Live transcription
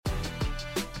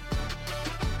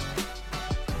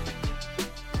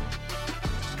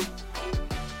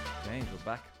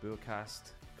back.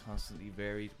 Buacast, constantly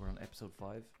varied. We're on episode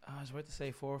 5. I was about to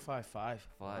say 4 or 5. 5.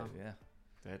 5, Wow. yeah.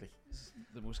 Deadly. It's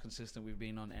the most consistent we've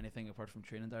been on anything apart from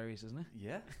training diaries, isn't it?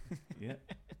 Yeah,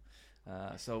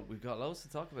 yeah. So we've got loads to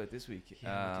talk about this week.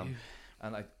 Yeah, we do.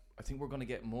 And I think we're going to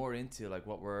get more into like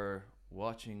what we're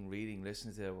watching, reading,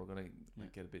 listening to. We're going to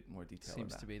get a bit more detail on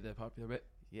Seems that. to be the popular bit.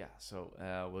 Yeah, so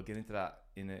we'll get into that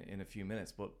in a few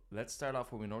minutes. But let's start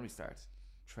off where we normally start.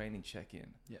 Training check-in.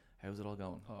 Yeah. How's it all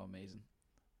going? Oh, amazing.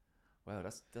 Wow,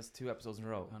 that's 2 episodes in a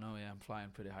row. I know, yeah, I'm flying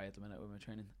pretty high at the minute with my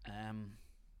training.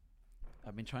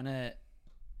 I've been trying to...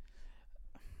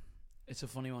 It's a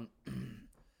funny one.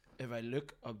 If I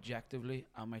look objectively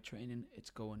at my training,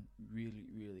 it's going really,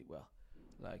 really well.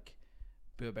 Like,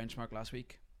 do a benchmark last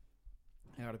week.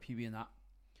 I got a PB in that.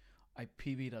 I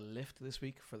PB'd a lift this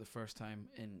week for the first time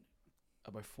in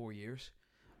about 4 years.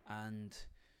 And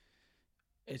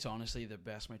it's honestly the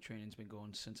best my training's been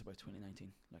going since about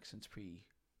 2019. Like, since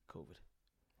pre-COVID.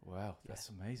 Wow, that's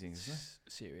amazing, isn't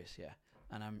it? Serious, yeah.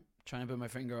 And I'm trying to put my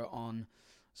finger on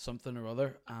something or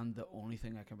other, and the only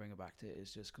thing I can bring it back to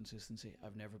is just consistency.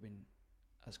 I've never been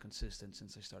as consistent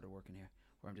since I started working here,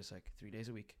 where I'm just like 3 days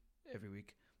a week, every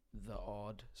week, the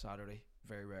odd Saturday,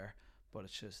 very rare, but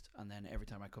it's just, and then every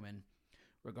time I come in,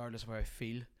 regardless of how I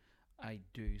feel, I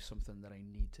do something that I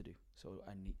need to do. So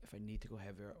if I need to go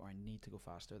heavier or I need to go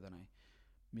faster than I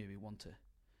maybe want to,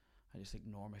 I just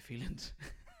ignore my feelings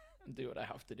and do what I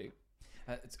have to do.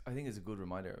 I think it's a good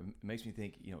reminder. It makes me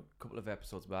think, a couple of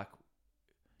episodes back,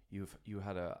 you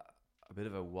had a bit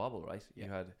of a wobble, right? Yeah.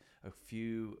 You had a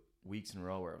few weeks in a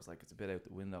row where it was like it's a bit out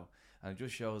the window, and it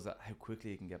just shows that how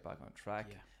quickly you can get back on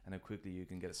track, and how quickly you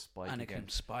can get a spike and again. it can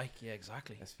spike, yeah,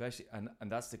 exactly. Especially, and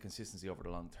that's the consistency over the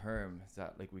long term,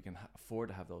 that like we can afford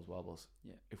to have those wobbles.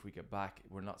 Yeah. If we get back,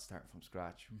 we're not starting from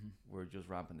scratch. Mm-hmm. We're just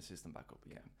ramping the system back up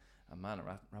again. And man, it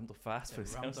ramped up fast. It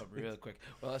ramped up real quick.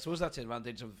 Well, I suppose that's the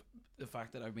advantage of the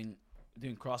fact that I've been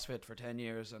doing CrossFit for 10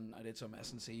 years, and I did some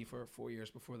S&C for 4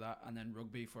 years before that, and then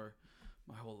rugby for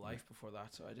my whole life before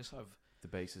that. So I just have the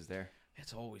basis there.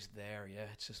 It's always there, yeah.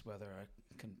 It's just whether I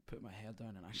can put my head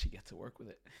down and actually get to work with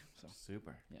it. So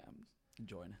super. Yeah, I'm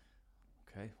enjoying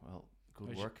it. Okay, well,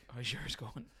 good work. How's yours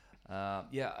going?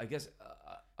 Yeah, I guess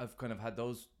I've kind of had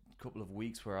those couple of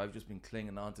weeks where I've just been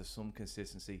clinging on to some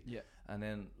consistency. Yeah. And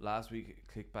then last week it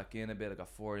clicked back in a bit. I got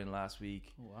 4 in last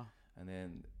week. Oh, wow. And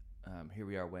then here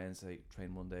we are Wednesday,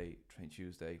 train Monday, train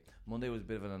Tuesday. Monday was a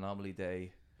bit of an anomaly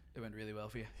day. It went really well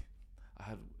for you.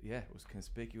 It was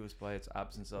conspicuous by its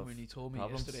absence of when you told me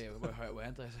problems. yesterday about how it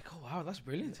went, I was like, oh wow, that's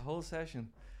brilliant. The whole session.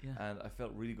 Yeah. And I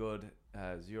felt really good.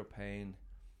 Zero pain.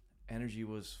 Energy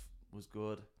was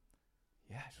good.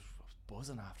 Yeah, I just was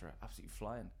buzzing after it, absolutely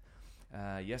flying.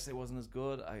 Yesterday wasn't as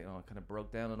good. I kind of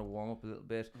broke down on a warm up a little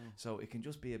bit. So it can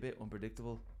just be a bit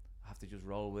unpredictable. I have to just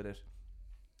roll with it.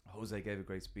 Jose gave a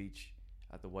great speech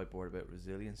at the whiteboard about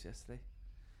resilience yesterday,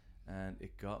 and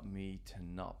it got me to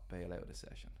not bail out of the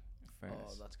session. In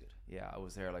fairness. Oh, that's good. Yeah, I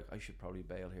was there like I should probably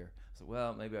bail here. So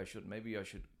well, maybe I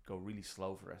should go really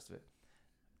slow for the rest of it.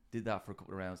 Did that for a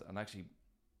couple of rounds and actually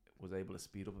was able to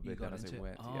speed up a bit then as I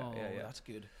went. Oh, yeah, that's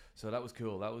good. So that was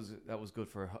cool. That was good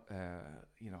for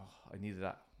I needed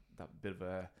that bit of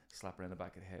a slap around the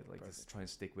back of the head, like just try and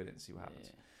stick with it and see what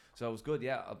happens. So it was good.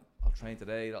 Yeah, I'll train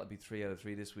today. That'll be 3 out of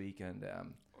 3 this week, and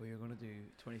you're gonna do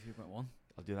 23.1.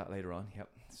 I'll do that later on. Yep.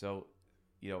 So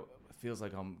it feels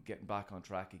like I'm getting back on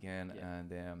track again,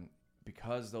 and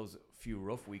because those few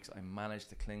rough weeks, I managed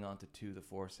to cling on to 2 of the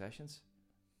 4 sessions,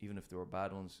 even if they were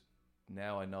bad ones.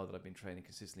 Now I know that I've been training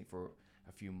consistently for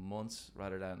a few months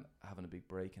rather than having a big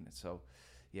break in it. So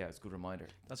yeah, it's a good reminder.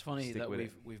 That's funny that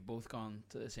we've both gone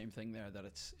to the same thing there, that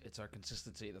it's our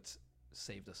consistency that's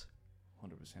saved us.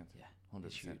 100%. Yeah, 100%.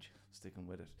 It's huge. Sticking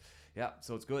with it. Yeah,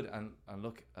 so it's good. And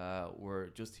look, we're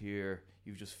just here.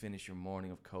 You've just finished your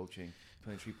morning of coaching,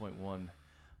 23.1.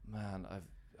 Man,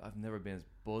 I've never been as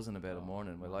buzzing about a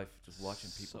morning in my life, just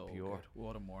watching people pure. Good.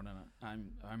 What a morning.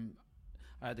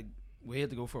 We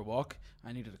had to go for a walk.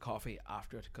 I needed a coffee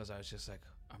after it because I was just like,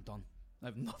 I'm done. I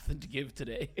have nothing to give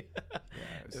today.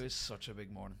 It was such a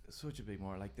big morning. Such a big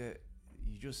morning. Like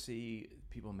you just see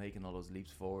people making all those leaps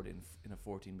forward in a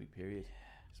 14-week period.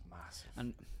 It's massive.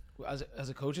 And as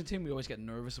a coaching team, we always get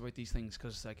nervous about these things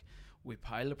because like we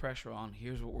pile the pressure on.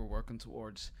 Here's what we're working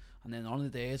towards, and then on the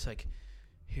day it's like,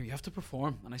 here you have to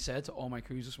perform. And I said to all my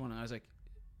crews this morning, I was like,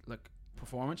 look,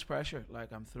 performance pressure.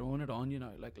 Like I'm throwing it on you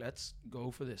now. Like let's go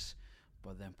for this.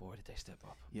 But then, boy, did they step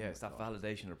up. Yeah, it's that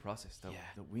validation of the process that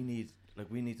we need. Like,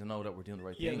 we need to know that we're doing the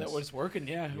right things. Yeah, that it's working,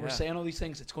 we're saying all these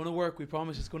things. It's going to work. We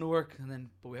promise it's going to work.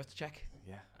 But we have to check.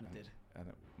 Yeah. And it did. And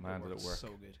did it work. So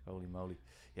good. Holy moly.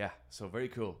 Yeah, so very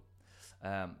cool.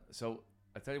 So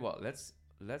I tell you what, let's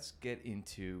get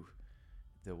into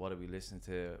the what are we listening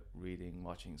to, reading,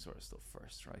 watching sort of stuff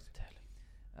first, right?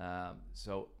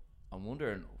 So I'm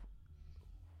wondering,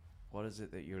 what is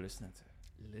it that you're listening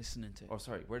to? Listening to. Oh,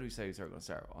 sorry, where do we say we're going to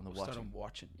start? On the We'll watching. start on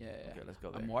watching. Yeah. Okay, let's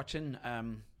go there. I'm watching.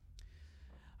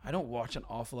 I don't watch an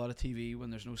awful lot of TV when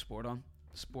there's no sport on.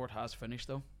 Sport has finished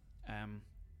though,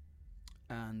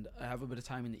 and I have a bit of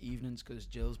time in the evenings because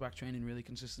Jill's back training really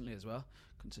consistently as well.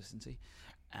 Consistency,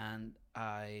 and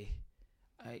I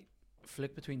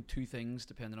flick between two things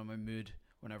depending on my mood.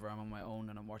 Whenever I'm on my own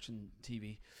and I'm watching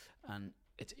TV, and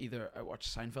it's either I watch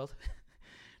Seinfeld,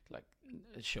 like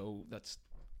a show that's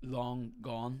long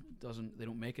gone, they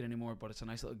don't make it anymore, but it's a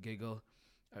nice little giggle.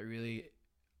 I really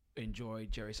enjoy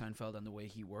Jerry Seinfeld and the way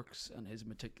he works and his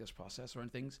meticulous process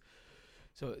around things.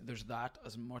 So there's that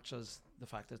as much as the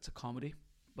fact that it's a comedy.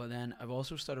 But then I've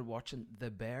also started watching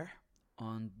The Bear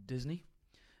on Disney,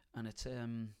 and it's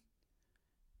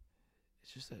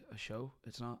just a show.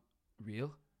 It's not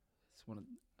real. It's one of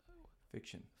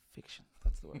Fiction.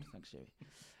 That's the word. Thanks, Jerry.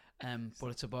 But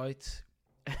it's about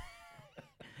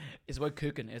it's about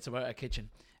cooking. It's about a kitchen,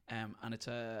 and it's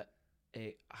a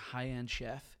high-end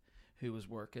chef who was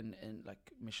working in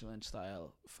like Michelin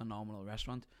style phenomenal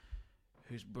restaurant,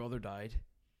 whose brother died,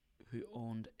 who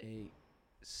owned a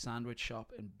sandwich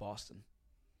shop in Boston,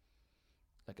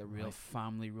 like a real Right.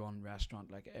 family-run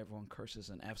restaurant. Like everyone curses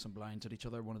and F's and blinds at each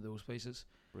other. One of those places.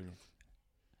 Brilliant.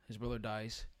 His brother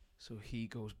dies, so he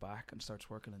goes back and starts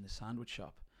working in the sandwich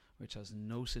shop, which has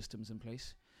no systems in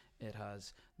place. It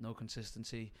has no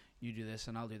consistency. You do this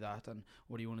and I'll do that. And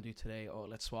what do you want to do today? Oh,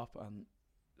 let's swap. And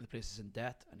the place is in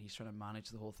debt, and he's trying to manage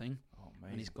the whole thing. Oh, And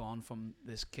amazing. he's gone from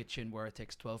this kitchen where it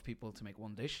takes 12 people to make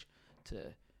one dish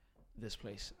to this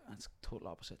place, and it's total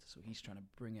opposite. So he's trying to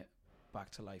bring it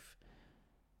back to life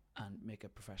and make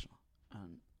it professional.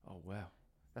 And Oh, wow.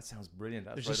 That sounds brilliant.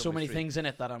 That's there's right just up so my many street. things in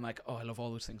it that I'm like, oh, I love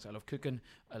all those things. I love cooking.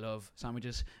 I love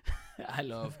sandwiches. I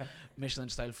love Michelin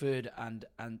style food, and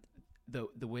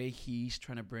the way he's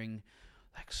trying to bring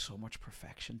like so much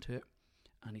perfection to it,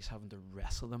 and he's having to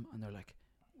wrestle them, and they're like,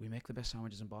 we make the best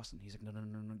sandwiches in Boston. He's like,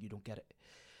 no, you don't get it.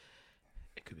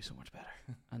 It could be so much better.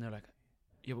 And they're like,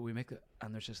 yeah, but we make it.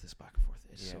 And there's just this back and forth.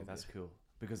 It's Yeah, so that's good. cool.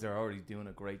 Because they're already doing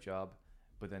a great job,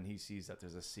 but then he sees that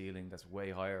there's a ceiling that's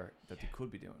way higher that they could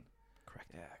be doing.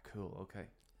 Correct. Yeah, cool. Okay.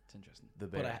 It's interesting. The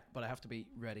But Bear. I have to be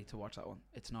ready to watch that one.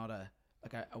 It's not a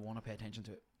like I want to pay attention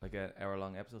to it. Like an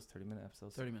hour-long episodes, 30-minute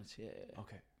episodes? 30 minutes. Yeah.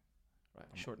 Okay. Right.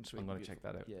 Short and sweet. I'm and going to check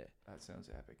that out. beautiful. Yeah, That sounds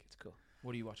epic. it's cool.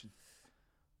 What are you watching?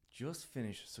 Just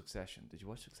finished Succession. Did you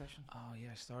watch Succession? Oh yeah,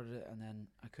 I started it and then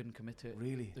I couldn't commit to it.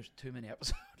 Really? There's too many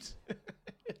episodes.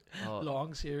 Oh,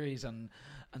 Long series and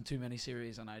too many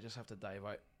series, and I just have to dive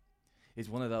out. it's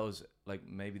one of those, like,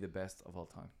 maybe the best of all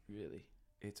time. Really.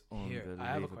 It's Here, unbelievably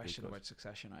I have a question good. about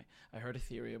Succession. I heard a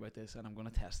theory about this, and I'm going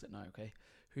to test it now. Okay,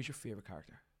 who's your favorite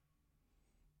character?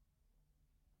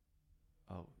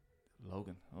 Oh,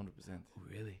 Logan, 100%.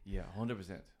 Really? Yeah,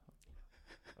 100%.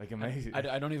 Like, amazing.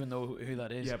 I don't even know who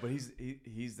that is. Yeah, but he's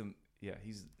the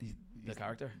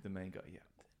character? the main guy. Yeah,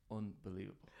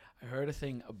 unbelievable. I heard a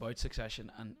thing about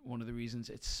Succession, and one of the reasons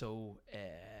it's so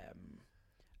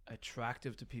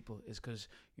attractive to people is because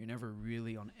you're never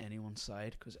really on anyone's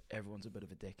side because everyone's a bit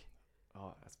of a dick.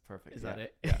 Oh, that's perfect. Is yeah. that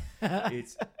it? Yeah,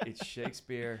 it's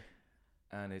Shakespeare,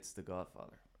 and it's The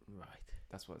Godfather. Right.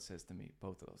 That's what it says to me.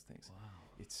 Both of those things. Wow.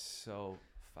 It's so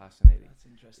fascinating. That's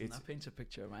interesting. It's- That paints a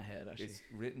picture in my head, actually. It's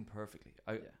written perfectly.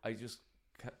 I Yeah. I just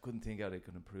couldn't think how they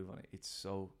could improve on it. It's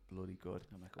so bloody good.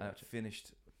 I might go And it watch it.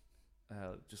 finished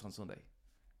just on Sunday.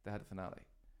 They had a finale.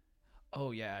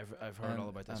 Oh yeah, I've heard all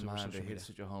about this And over man, social they media. hit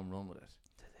such a home run with it.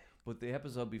 But the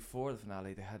episode before the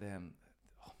finale, they had oh man,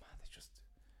 they just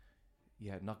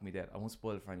it knocked me dead. I won't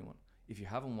spoil it for anyone. If you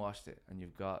haven't watched it and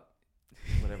you've got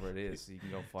whatever it is, you can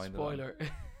go find Spoiler. Don't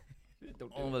it. do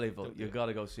it. Unbelievable. Don't do You've it. got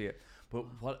to go see it. But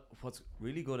Wow. what's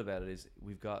really good about it is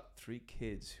we've got 3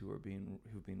 kids who've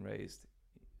been raised,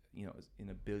 in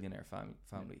a billionaire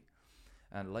family,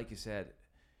 and like you said,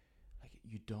 like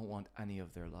you don't want any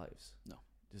of their lives. No.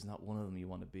 There's not one of them you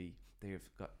want to be. They've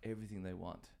got everything they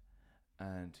want,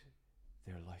 and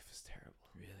their life is terrible.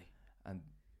 Really? And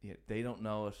they don't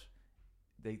know it.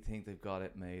 They think they've got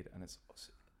it made, and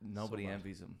nobody bad.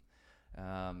 envies them.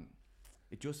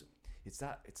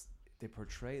 They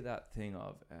portray that thing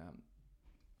of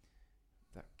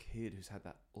that kid who's had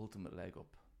that ultimate leg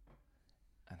up,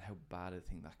 and how bad a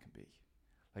thing that can be.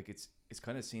 Like it's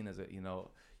kind of seen as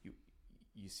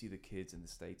you see the kids in the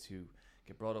States who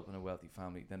get brought up in a wealthy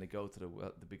family, then they go to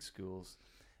the big schools,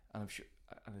 and I'm sure,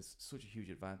 and it's such a huge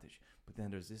advantage. But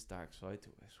then there's this dark side to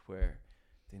it where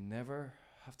they never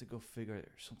have to go figure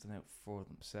something out for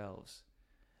themselves,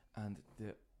 and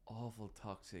the awful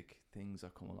toxic things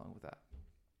that come along with that.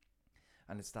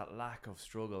 And it's that lack of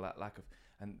struggle, that lack of,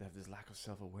 and they have this lack of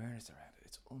self-awareness around it.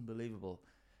 It's unbelievable.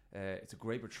 It's a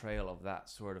great portrayal of that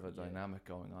sort of a dynamic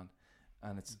going on,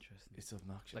 and it's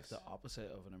obnoxious. Like the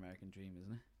opposite of an American dream,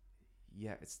 isn't it?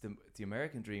 Yeah, it's the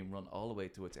American dream run all the way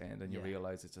to its end, and you Yeah.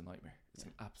 realize it's a nightmare. It's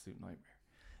an absolute nightmare.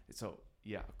 So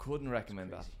yeah, I couldn't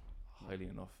recommend that highly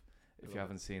enough if you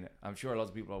haven't seen it. I'm sure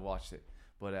lots of people have watched it,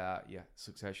 but yeah,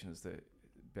 Succession is the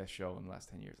best show in the last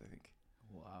 10 years, I think.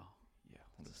 Wow. Yeah,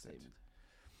 That's a 100%.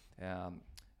 statement.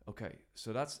 Okay,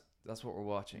 so that's what we're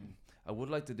watching. I would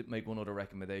like to make one other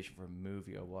recommendation for a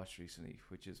movie I watched recently,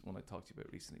 which is one I talked to you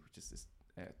about recently, which is this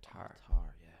Tar.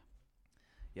 Tar, yeah.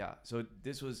 Yeah, so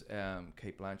this was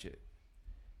Kate Blanchett,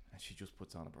 and she just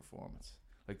puts on a performance.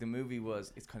 Like the movie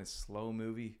it's kind of slow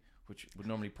movie, which would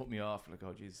normally put me off, like,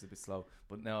 oh geez, it's a bit slow.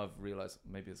 But now I've realised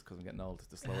maybe it's because I'm getting old,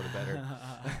 the slower the better.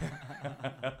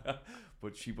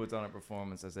 But she puts on a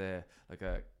performance as a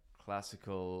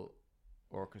classical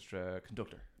orchestra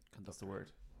conductor. That's the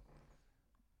word.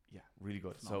 Yeah, really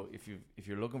good. So if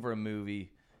you're looking for a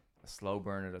movie, a slow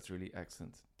burner that's really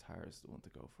excellent, Tar is the one to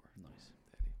go for. Nice.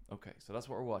 Okay, so that's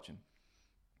what we're watching.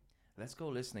 Let's go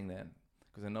listening then,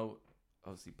 because I know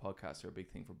obviously podcasts are a big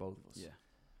thing for both of us. Yeah.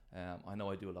 I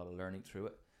know I do a lot of learning through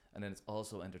it, and then it's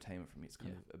also entertainment for me. It's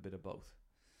kind of a bit of both.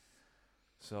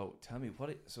 So tell me,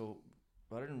 so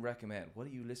rather than recommend, what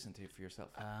do you listen to for yourself?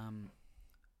 I'm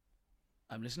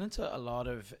listening to a lot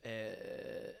of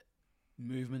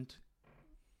movement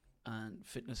and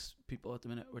fitness people at the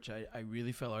minute, which I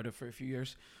really fell out of for a few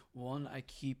years. One I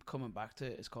keep coming back to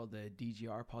is called the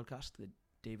DGR podcast, the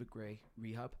David Gray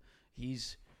Rehab.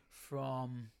 He's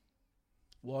from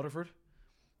Waterford,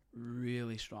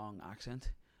 really strong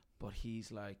accent, but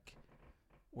he's like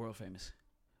world famous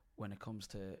when it comes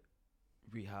to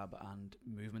rehab and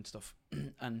movement stuff.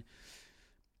 And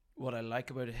what I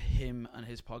like about him and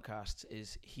his podcasts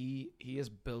is he has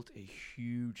built a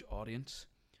huge audience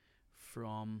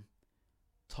from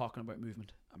talking about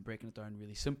movement and breaking it down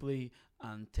really simply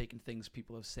and taking things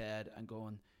people have said and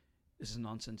going, this is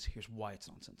nonsense, here's why it's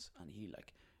nonsense. And he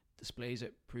like displays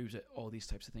it, proves it, all these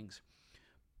types of things.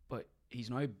 But he's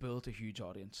now built a huge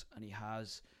audience, and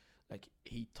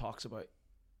he talks about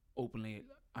openly,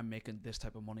 I'm making this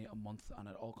type of money a month and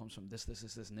it all comes from this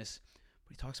and this. But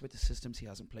he talks about the systems he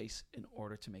has in place in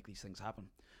order to make these things happen.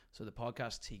 So the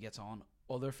podcast, he gets on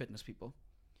other fitness people,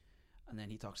 and then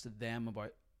he talks to them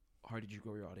about, how did you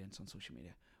grow your audience on social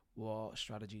media? What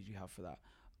strategies do you have for that?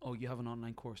 Oh, you have an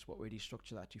online course. What way do you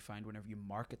structure that? Do you find whenever you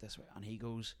market this way? And he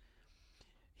goes,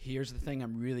 here's the thing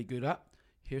I'm really good at.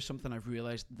 Here's something I've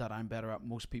realized that I'm better at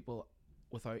most people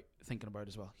without thinking about it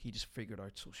as well. He just figured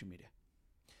out social media.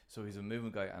 So he's a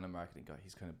movement guy and a marketing guy.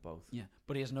 He's kind of both. Yeah,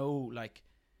 but he has no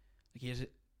he has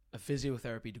a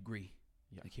physiotherapy degree.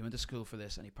 Yeah. Like he went to school for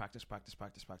this and he practiced.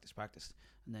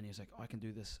 And then he was like, oh, I can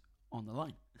do this on the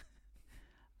line.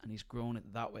 And he's grown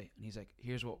it that way. And he's like,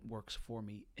 here's what works for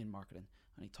me in marketing.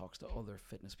 And he talks to other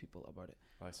fitness people about it.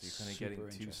 Right, so you're kind of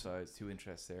getting two sides, two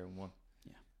interests there in one.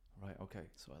 Yeah. Right, okay.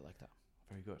 So I like that.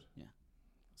 Very good. Yeah.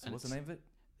 So what's the name of it?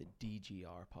 The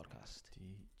DGR podcast.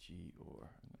 DGR. I'm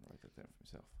going to write that down for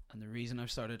myself. And the reason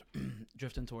I've started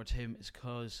drifting towards him is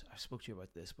because I've spoke to you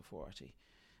about this before, actually.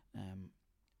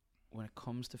 When it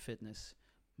comes to fitness,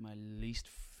 my least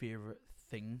favorite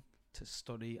thing to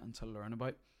study and to learn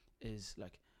about is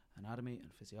like anatomy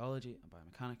and physiology and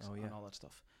biomechanics and all that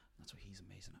stuff. And that's what he's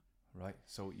amazing at. Right.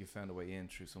 So you found a way in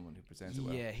through someone who presents it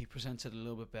well. Yeah, he presents it a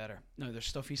little bit better. Now, there's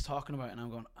stuff he's talking about and I'm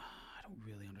going, I don't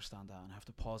really understand that. And I have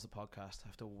to pause the podcast. I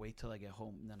have to wait till I get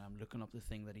home. And then I'm looking up the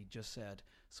thing that he just said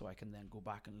so I can then go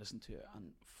back and listen to it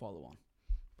and follow on.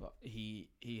 But he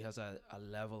has a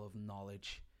level of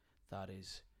knowledge that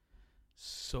is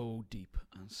so deep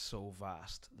and so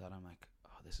vast that I'm like,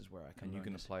 oh, this is where I can. And you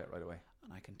can apply it right away.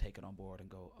 And I can take it on board and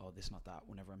go, oh, this, not that.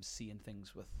 Whenever I'm seeing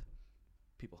things with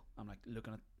people, I'm like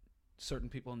looking at certain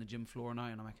people on the gym floor now,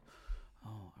 and I'm like,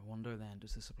 oh, I wonder then,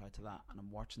 does this apply to that? And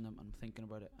I'm watching them, and I'm thinking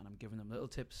about it, and I'm giving them little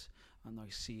tips, and now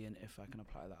seeing if I can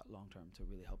apply that long term to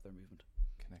really help their movement.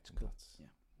 Connecting cool. dots. Yeah.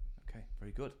 Okay,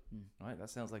 very good. All right, that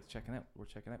sounds like checking out. We're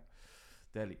checking out.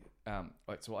 Deadly.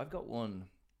 Right, so I've got one.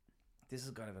 This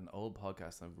is kind of an old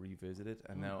podcast I've revisited,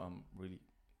 and now I'm really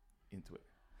into it.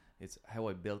 It's How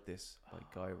I Built This by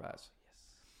Guy Raz.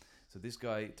 Yes. So this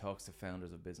guy talks to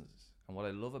founders of businesses, and what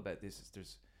I love about this is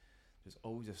there's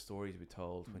always a story to be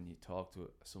told when you talk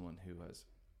to someone who has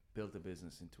built a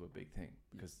business into a big thing,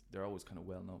 because they're always kind of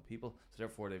well-known people. So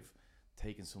therefore, they've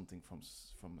taken something from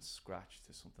scratch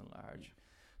to something large.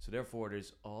 So therefore,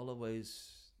 there's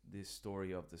always this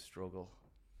story of the struggle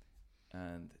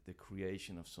and the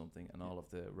creation of something and all of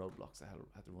the roadblocks I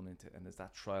had to run into, and there's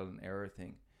that trial and error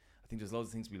thing. I think there's loads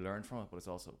of things we learn from it, but it's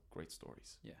also great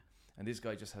stories. Yeah. And this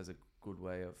guy just has a good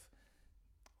way of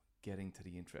getting to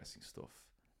the interesting stuff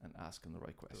and asking the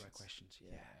right questions. The right questions.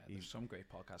 Yeah. Yeah, There's some great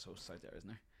podcast hosts out there, isn't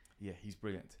there? Yeah, he's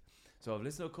brilliant. So I've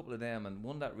listened to a couple of them, and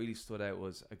one that really stood out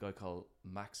was a guy called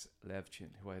Max Levchin,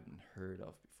 who I hadn't heard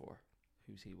of before.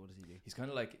 Who's he? What does he do? He's kind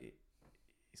of like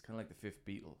the fifth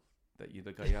Beatle,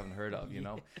 the guy you haven't heard of, you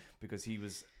know, because he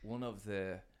was one of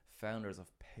the founders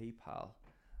of PayPal,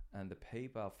 and the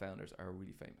PayPal founders are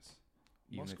really famous.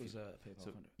 Musk was a PayPal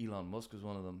founder. Elon Musk was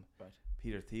one of them. Right.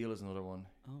 Peter Thiel is another one.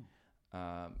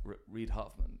 Oh. Reid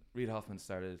Hoffman. Reid Hoffman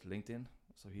started LinkedIn,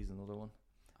 so he's another one.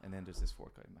 And then there's this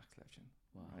fourth guy, Max Levchin.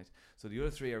 Wow. Right. So the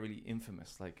other three are really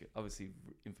infamous, like obviously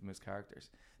infamous characters.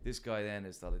 This guy then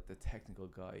is the technical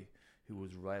guy who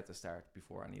was right at the start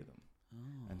before any of them.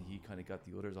 Oh. And he kind of got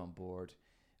the others on board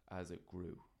as it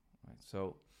grew. Right.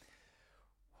 So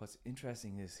what's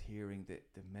interesting is hearing the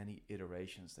many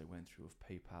iterations they went through of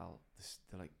PayPal.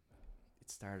 It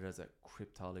started as a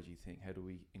cryptology thing. How do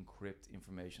we encrypt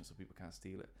information so people can't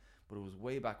steal it? But it was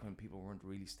way back when people weren't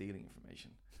really stealing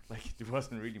information. Like there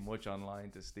wasn't really much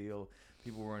online to steal.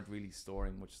 People weren't really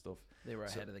storing much stuff. They were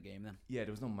ahead of the game then. Yeah,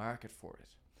 there was no market for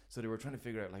it. So they were trying to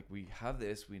figure out, like, we have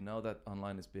this, we know that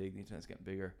online is big, the internet's getting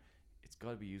bigger, it's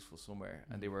got to be useful somewhere.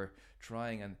 And they were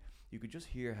trying, and you could just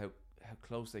hear how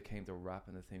close they came to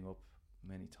wrapping the thing up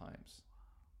many times.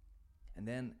 And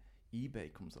then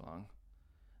eBay comes along,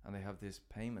 and they have this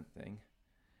payment thing,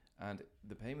 and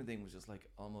the payment thing was just like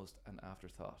almost an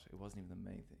afterthought. It wasn't even the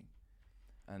main thing.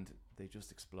 And they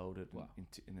just exploded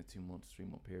in a 2 month, 3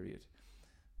 month period.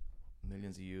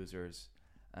 Millions of users,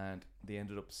 and they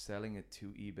ended up selling it to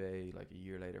eBay like a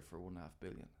year later for $1.5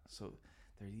 billion. So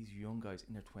they're these young guys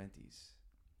in their 20s,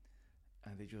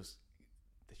 and they just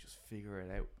figure it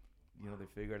out. You know, they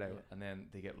figure it out, and then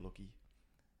they get lucky,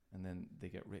 and then they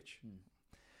get rich.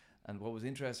 And what was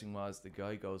interesting was the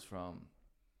guy goes from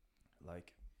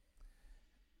like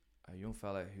a young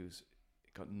fella who's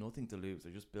got nothing to lose,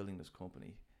 they're just building this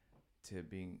company, to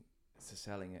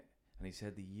selling it. And he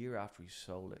said the year after he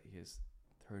sold it, he has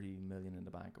 30 million in the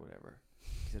bank or whatever.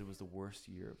 He said it was the worst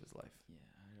year of his life. Yeah,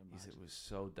 I imagine. He said it was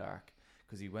so dark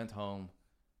because he went home,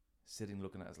 sitting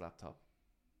looking at his laptop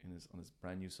on his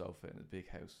brand new sofa in his big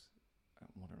house, and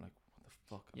wondering like, what the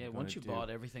fuck am I gonna once you do?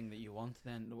 bought everything that you want,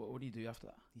 then what do you do after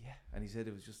that? Yeah, and he said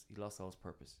it was just, he lost all his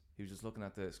purpose. He was just looking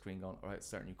at the screen going, all right,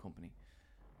 start a new company.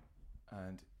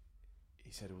 And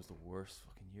he said it was the worst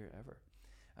fucking year ever.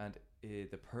 And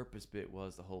the purpose bit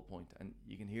was the whole point. And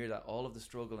you can hear that all of the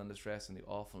struggle and the stress and the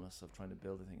awfulness of trying to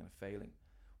build a thing and failing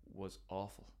was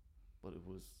awful, but it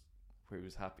was where he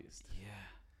was happiest. Yeah.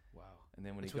 Wow. And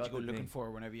then when That's he what got you go the looking thing,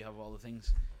 for whenever you have all the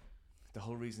things. the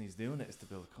whole reason he's doing it is to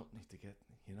build a company to get,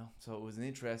 you know. So it was an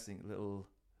interesting little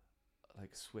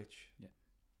like switch. Yeah.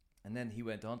 And then he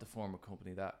went on to form a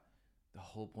company that the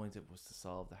whole point of it was to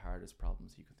solve the hardest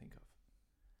problems he could think of.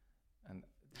 And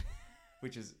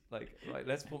which is like, right,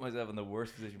 let's put myself in the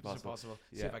worst position possible.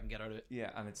 See if I can get out of it. Yeah,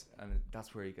 and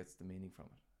that's where he gets the meaning from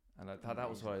it. And I thought that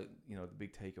was why, you know, the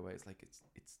big takeaway is like it's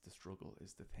the struggle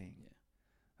is the thing. Yeah.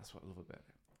 That's what I love about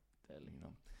it. Deadly. You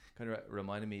know, kind of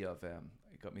reminded me of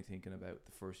it got me thinking about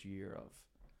the first year of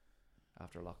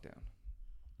after lockdown.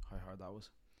 How hard that was.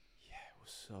 Yeah, it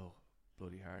was so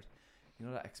bloody hard. You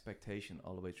know that expectation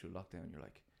all the way through lockdown. You're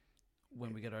like,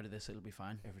 when we get out of this, it'll be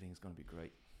fine. everything's going to be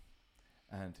great,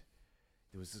 and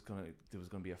there was going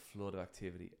to be a flood of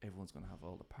activity. Everyone's going to have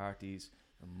all the parties,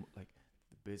 and like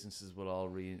the businesses will all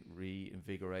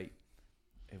reinvigorate.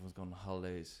 Everyone's going on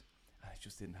holidays, and it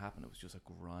just didn't happen. It was just a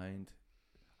grind.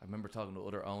 I remember talking to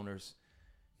other owners,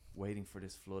 waiting for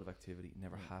this flood of activity. It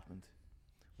never happened.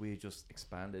 We had just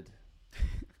expanded.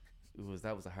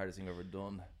 That was the hardest thing I've ever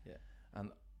done. Yeah. And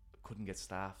couldn't get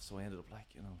staff, so I ended up like,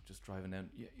 you know, just driving down.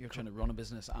 You're trying to run a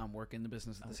business and work in the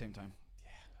business at the same time.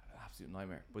 Yeah, an absolute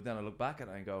nightmare. But then I look back at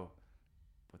it and go,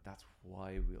 but that's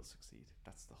why we'll succeed.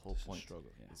 That's the whole point.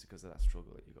 Struggle, yeah. It's because of that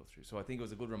struggle that you go through. So I think it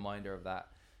was a good reminder of that.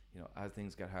 You know, as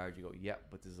things get hard, you go, yeah,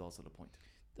 but this is also the point.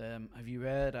 Have you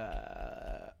read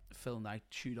Phil Knight,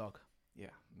 Shoe Dog? Yeah,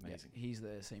 amazing. Yeah, he's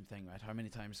the same thing, right? How many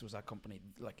times was that company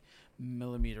like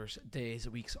millimeters, days,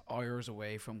 weeks, hours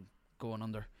away from going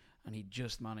under, and he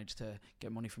just managed to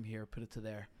get money from here, put it to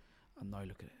there, and now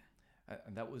look at it.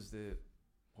 And that was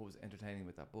what was entertaining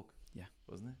with that book. Yeah,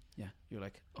 wasn't it? Yeah, you're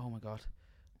like, oh my god,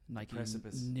 Nike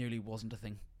Precipice. nearly wasn't a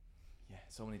thing. Yeah,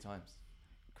 so many times.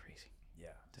 Crazy. Yeah.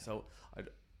 So I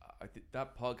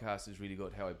that podcast is really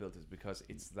good. How I built it, because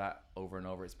it's that over and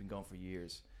over. It's been going for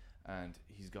years, and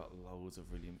he's got loads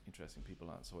of really interesting people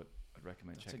on. So I'd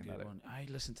recommend That's a checking good that out. one. I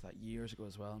listened to that years ago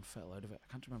as well and fell out of it. I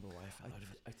can't remember why I fell out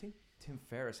of it. I think Tim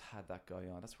Ferriss had that guy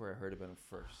on. That's where I heard about him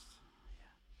first.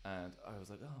 And I was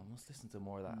like, oh, I must listen to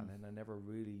more of that. And then I never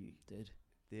really did.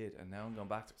 And now I'm going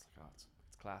back to it. It's like, oh,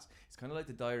 it's class. It's kind of like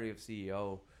the Diary of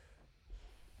CEO.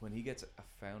 When he gets a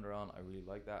founder on, I really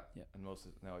like that. Yeah. And most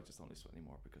of now I just don't listen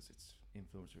anymore because it's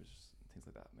influencers and things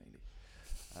like that mainly.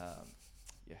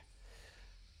 Yeah.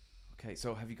 Okay,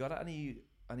 so have you got any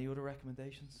other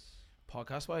recommendations?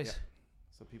 Podcast wise? Yeah.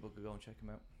 So people could go and check him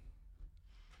out.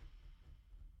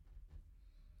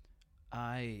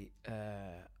 I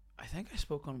think I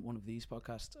spoke on one of these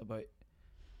podcasts about.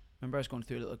 Remember, I was going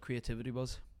through a little creativity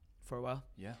buzz for a while.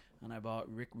 Yeah. And I bought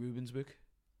Rick Rubin's book.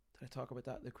 Did I talk about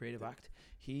that? The Creative Act.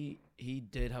 He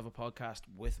did have a podcast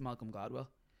with Malcolm Gladwell,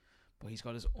 but he's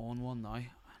got his own one now.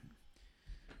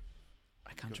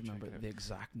 I can't remember the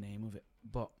exact name of it,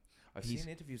 but I've seen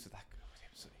interviews with that guy.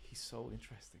 He's so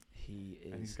interesting. He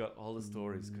is, and he's got all the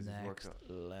stories because he's worked next out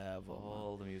level.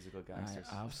 all the musical gangsters.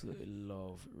 I absolutely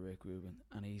love Rick Rubin,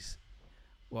 and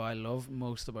what I love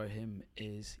most about him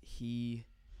is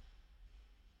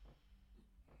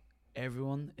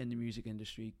everyone in the music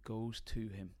industry goes to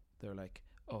him. They're like,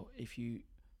 oh, if you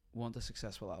want a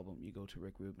successful album, you go to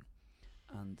Rick Rubin.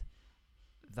 And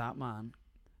that man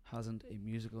hasn't a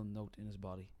musical note in his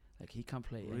body. Like, he can't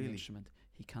play any instrument.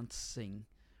 He can't sing.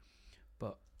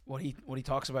 But what he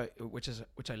talks about,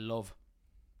 which I love,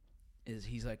 is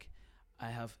he's like, I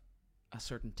have a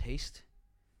certain taste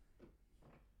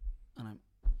and I'm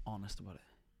honest about it.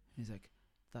 He's like,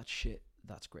 that shit,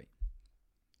 that's great.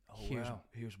 Oh,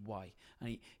 Here's why.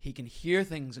 And he can hear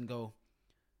things and go,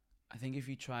 I think if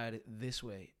you tried it this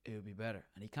way, it would be better.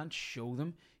 And he can't show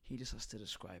them. He just has to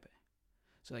describe it.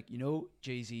 So, like,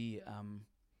 Jay-Z,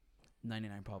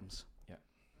 99 Problems. Yeah.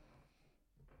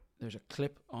 There's a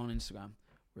clip on Instagram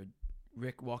where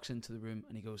Rick walks into the room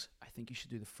and he goes, I think you should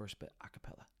do the first bit a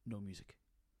cappella, no music.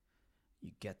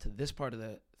 You get to this part of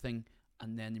the thing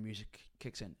and then the music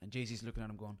kicks in. And Jay-Z's looking at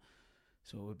him going,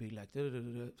 so it would be like,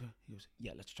 da-da-da-da-da. He goes,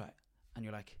 yeah, let's try it. And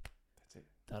you're like, that's it.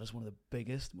 That is one of the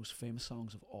biggest, most famous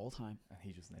songs of all time. And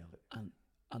he just nailed it. And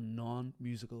a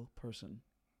non-musical person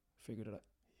figured it out.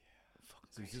 Yeah.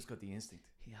 So he's just got the instinct.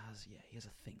 He has a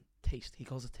thing. Taste. He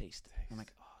calls it taste. I'm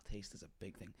like, taste is a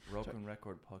big thing. Broken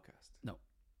Record podcast. No.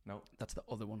 That's the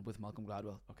other one with Malcolm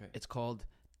Gladwell. Okay. It's called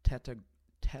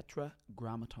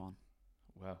Tetragrammaton.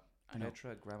 Wow.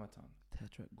 Tetragrammaton.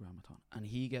 And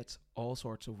he gets all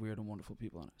sorts of weird and wonderful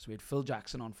people on it. So we had Phil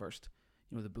Jackson on first,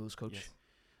 the Bulls coach. Yes.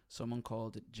 Someone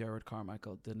called Jared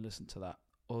Carmichael, didn't listen to that.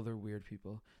 Other weird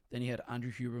people. Then he had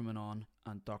Andrew Huberman on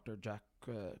and Dr. Jack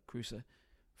Kruse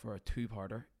for a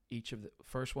two-parter. Each of the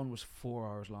first one was 4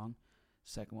 hours long.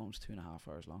 Second one was 2.5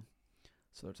 hours long.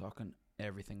 So they're talking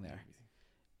everything there.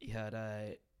 He had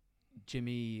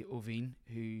Jimmy Ovine,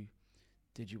 who,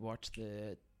 did you watch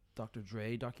the Dr.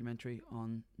 Dre documentary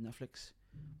on Netflix?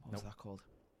 What was that called?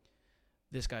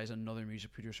 This guy's another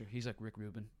music producer. He's like Rick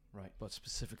Rubin, right? But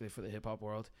specifically for the hip hop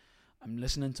world. I'm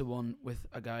listening to one with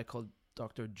a guy called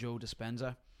Dr. Joe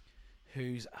Dispenza,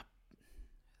 who's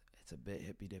it's a bit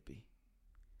hippy dippy,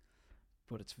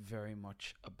 but it's very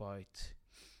much about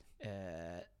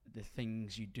the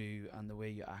things you do and the way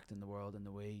you act in the world and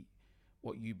the way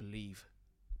what you believe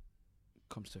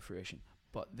comes to fruition.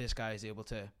 But this guy is able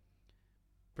to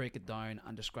break it down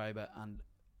and describe it and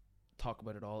talk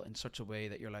about it all in such a way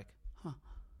that you're like, huh.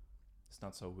 It's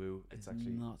not so woo. It's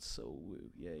actually not so woo.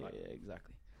 Yeah,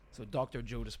 exactly. So Dr.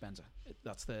 Joe Dispenza.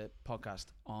 That's the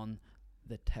podcast on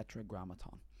the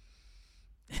Tetragrammaton.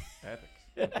 Epic.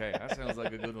 Okay, that sounds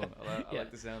like a good one. I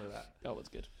like the sound of that. That was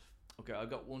good. Okay, I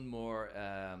got one more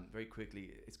very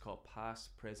quickly. It's called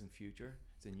Past, Present, Future.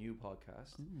 It's a new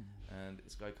podcast. And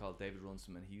it's a guy called David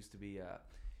Runciman. He used to be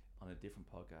on a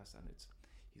different podcast, and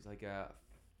he's like a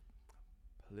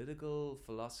political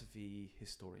philosophy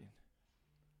historian.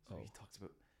 So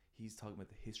he's talking about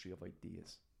the history of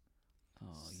ideas. Oh,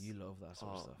 you love that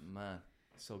sort of stuff. Oh man,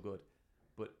 so good.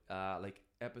 But like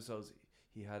episodes,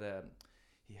 he had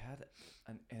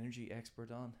an energy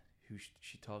expert on who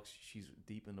she talks. She's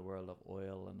deep in the world of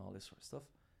oil and all this sort of stuff.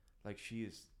 Like, she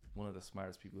is one of the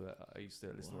smartest people that I used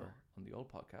to listen to her on the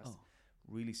old podcast.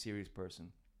 Really serious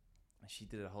person. And she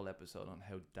did a whole episode on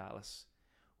how Dallas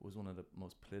was one of the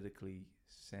most politically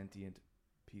sentient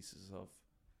pieces of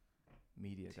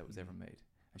media that was ever made.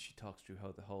 And she talks through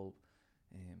how the whole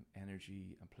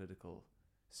energy and political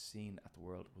scene at the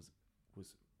world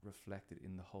was reflected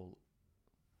in the whole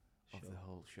of the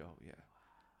whole show. Yeah.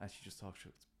 And she just talks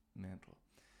through it's mental.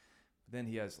 But then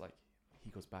he has he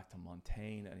goes back to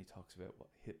Montaigne and he talks about what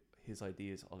his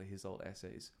ideas, all of his old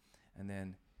essays, and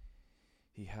then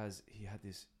he had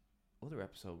this other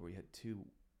episode where he had two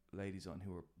ladies on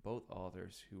who were both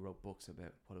authors who wrote books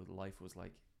about what life was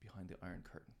like behind the Iron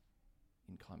Curtain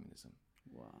in communism.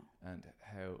 Wow. And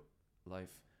how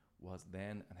life was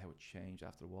then and how it changed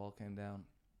after the wall came down.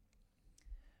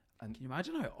 And can you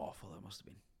imagine how awful that must have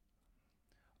been?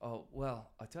 Oh,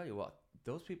 well, I tell you what,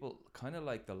 those people, kind of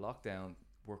like the lockdown,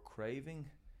 were craving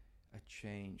a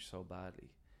change so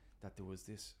badly that there was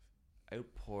this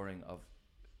outpouring of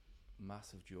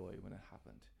massive joy when it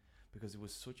happened, because it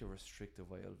was such a restrictive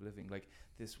way of living. Like,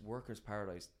 this workers'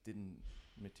 paradise didn't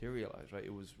materialize, right?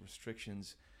 It was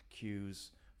restrictions,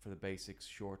 queues for the basics,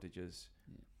 shortages.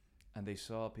 Yeah. And they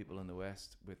saw people in the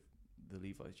West with the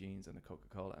Levi's jeans and the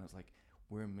Coca-Cola, and it's like,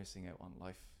 we're missing out on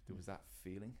life. There was that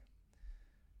feeling.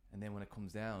 And then when it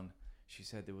comes down, she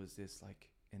said there was this like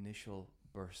initial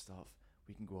burst of,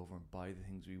 we can go over and buy the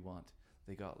things we want.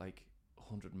 They got like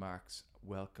 100 marks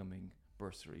welcoming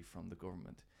bursary from the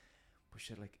government. But she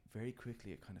said, like, very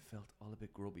quickly it kind of felt all a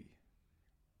bit grubby.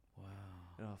 Wow.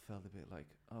 It all felt a bit like,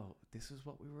 oh, this is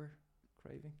what we were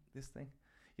craving, this thing.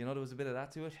 You know, there was a bit of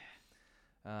that to it.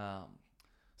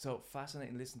 So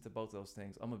fascinating listening to both those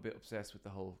things. I'm a bit obsessed with the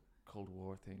whole Cold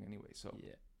War thing anyway, so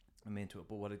yeah, I'm into it.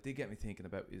 But what it did get me thinking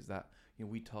about is that, you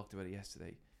know, we talked about it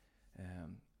yesterday,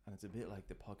 and it's a bit like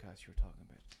the podcast you were talking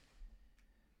about,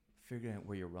 figuring out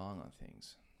where you're wrong on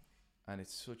things. And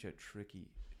it's such a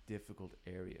tricky, difficult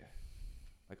area.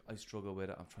 Like, I struggle with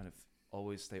it. I'm trying to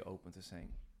always stay open to saying,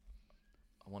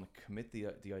 I want to commit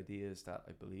the ideas that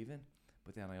I believe in,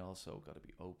 but then I also got to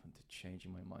be open to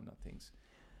changing my mind on things.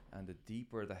 And the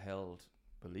deeper the held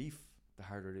belief, the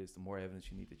harder it is, the more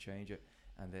evidence you need to change it,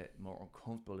 and the more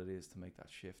uncomfortable it is to make that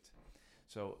shift.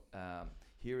 So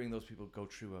hearing those people go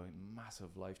through a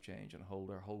massive life change and hold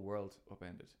their whole world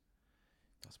upended,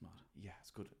 that's mad. Yeah, it's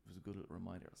good. It was a good little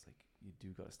reminder. It's like, you do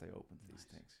got to stay open to these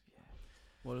things. Yeah.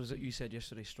 What was it you said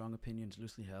yesterday? Strong opinions,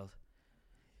 loosely held.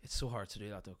 It's so hard to do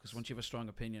that though, because once you have a strong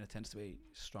opinion, it tends to be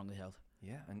strongly held.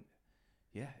 Yeah, and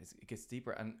yeah, it gets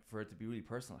deeper, and for it to be really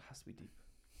personal, it has to be deep.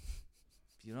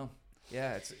 You know.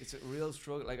 Yeah, it's a real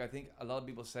struggle. Like, I think a lot of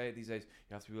people say it these days,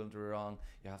 you have to be willing to be wrong,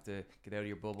 you have to get out of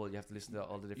your bubble, you have to listen to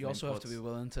all the different You also inputs. have to be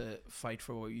willing to fight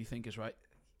for what you think is right.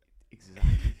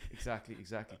 Exactly.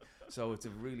 So it's a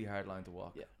really hard line to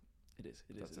walk. Yeah, it is.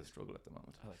 That's a struggle at the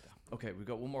moment. I like that. Okay, we've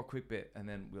got one more quick bit, and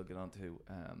then we'll get on to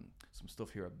some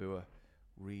stuff here at Bua.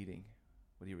 Reading.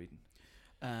 What are you reading?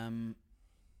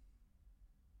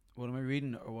 What am I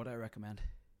reading, or what I recommend?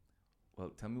 Well,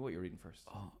 tell me what you're reading first.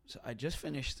 Oh, so I just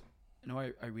finished. You know,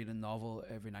 I read a novel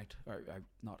every night, or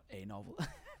not a novel.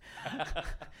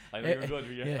 I know you're good.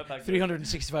 Yeah,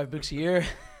 365 books a year.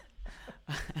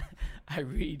 I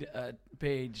read a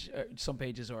page, some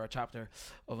pages or a chapter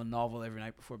of a novel every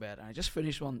night before bed, and I just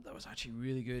finished one that was actually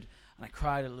really good, and I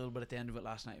cried a little bit at the end of it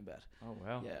last night in bed. Oh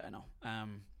wow! Yeah, I know.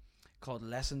 Called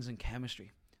Lessons in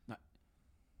Chemistry. Now,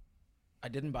 I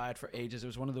didn't buy it for ages. It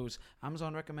was one of those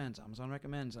Amazon recommends,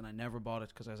 and I never bought it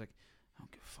because I was like, I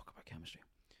don't give a fuck about chemistry.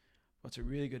 But it's a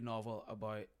really good novel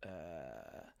about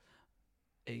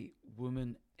a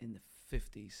woman in the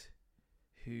 50s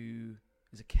who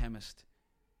is a chemist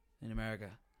in America,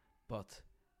 but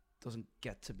doesn't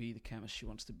get to be the chemist she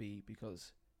wants to be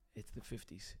because it's the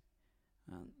 50s.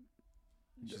 And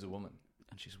she's a woman.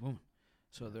 And she's a woman.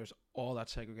 So there's all that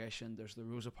segregation. There's the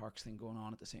Rosa Parks thing going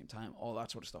on at the same time, all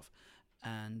that sort of stuff.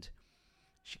 And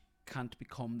she can't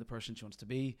become the person she wants to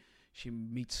be. She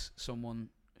meets someone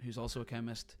who's also a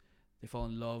chemist. They fall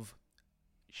in love.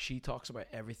 She talks about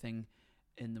everything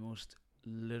in the most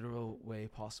literal way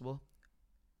possible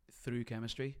through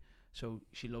chemistry. So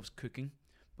she loves cooking,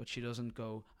 but she doesn't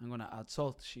go, I'm going to add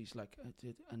salt. She's like, I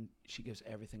did, and she gives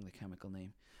everything the chemical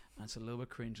name. And it's a little bit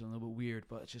cringe and a little bit weird,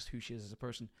 but it's just who she is as a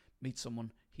person. Meets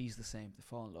someone, he's the same. They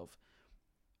fall in love,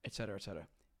 etc., etc.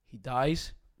 He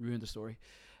dies, ruined the story.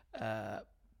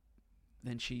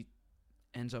 Then she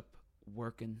ends up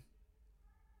working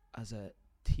as a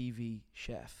TV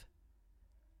chef,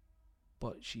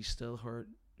 but she's still her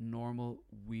normal,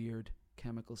 weird,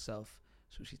 chemical self.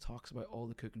 So she talks about all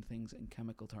the cooking things in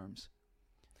chemical terms.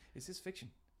 Is this fiction?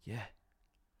 Yeah.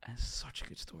 And it's such a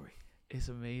good story. It's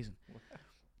amazing.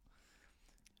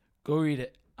 Go read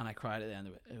it. And I cried at the end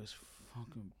of it. It was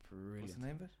fucking brilliant. What's the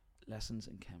name of it? Lessons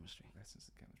in Chemistry. Lessons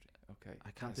in Chemistry. Okay.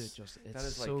 I can't do it justice. It's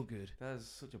is so like- good. That is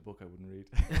such a book I wouldn't read.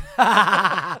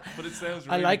 I But it sounds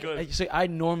really like. good. See, I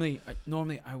normally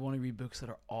I want to read books that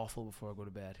are awful before I go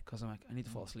to bed because I'm like I need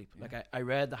to fall asleep. Yeah. Like I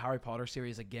read the Harry Potter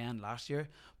series again last year,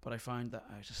 but I found that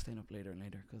I was just staying up later and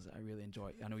later because I really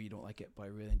enjoy. I know you don't like it, but I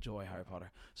really enjoy Harry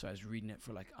Potter. So I was reading it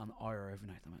for like an hour every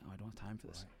night. I'm like, oh, I don't have time for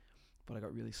this, Right. but I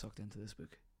got really sucked into this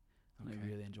book. And Okay. I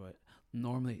really enjoy it.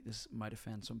 Normally, this might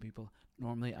offend some people.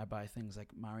 Normally, I buy things like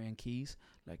Marianne Keyes,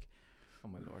 like Oh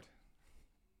my lord.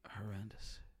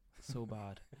 horrendous, so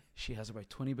bad. She has about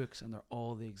 20 books, and they're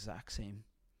all the exact same.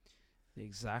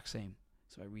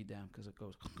 So I read them because it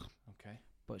goes. Okay.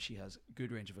 But she has a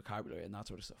good range of vocabulary and that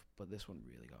sort of stuff. But this one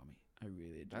really got me. I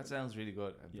really enjoyed That it. sounds really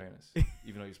good. In Yeah. fairness,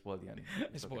 even though you spoiled the ending. I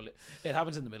It's okay. spoiled it. It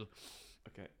happens in the middle.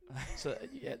 Okay. So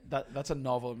yeah, that's a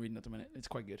novel I'm reading at the minute. It's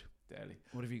quite good. Deadly.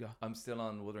 What have you got? I'm still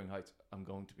on Wuthering Heights. I'm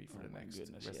going to be for Oh the my next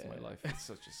goodness, rest of my yeah. life. I'm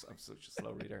such a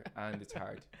slow reader, and it's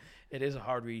hard. It is a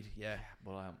hard read. Yeah.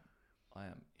 But I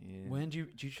am in When do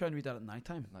you try and read that at night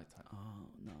time? nighttime. Oh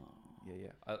no.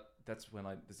 Yeah. That's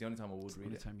the only time I would It's the read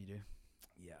only it. time you do.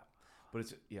 Yeah. But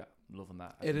it's I'm loving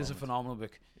that. at It the is a moment. phenomenal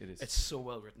book. It is. It's so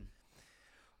well written.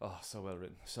 Oh, so well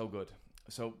written, so good.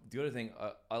 So the other thing,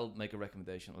 I'll make a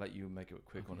recommendation. I'll let you make a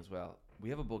quick one Okay. as well. We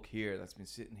have a book here that's been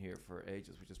sitting here for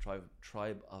ages, which is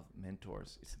Tribe of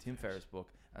Mentors. It's a Tim Ferriss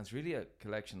book, and it's really a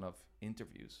collection of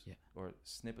interviews Yeah. or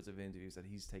snippets of interviews that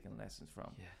he's taken lessons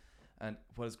from. Yeah. And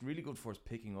what it's really good for is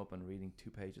picking up and reading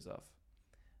 2 pages of.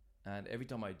 And every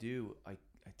time I do, I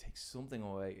take something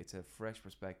away. It's a fresh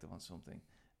perspective on something,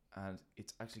 and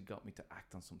it's actually got me to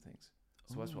act on some things.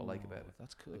 So that's what I like about Oh, it.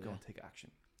 That's cool. I go yeah. and take action.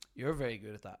 You're very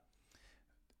good at that.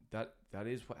 That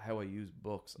is how I use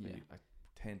books. Yeah. I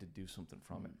tend to do something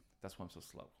from it. Mm. That's why I'm so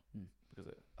slow, Mm.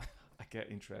 because I get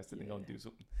interested and go and Yeah. do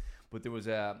something. But there was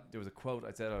a quote.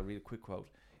 I said I'll read a quick quote.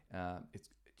 It's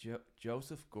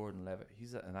Joseph Gordon-Levitt.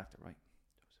 He's an actor, right?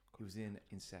 He was in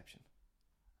Inception.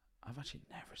 I've actually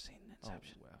never seen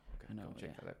Inception. Oh, wow. Okay, I know, go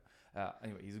check yeah. that out.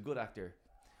 Anyway, he's a good actor,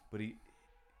 but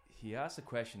he asked a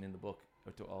question in the book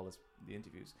or to all the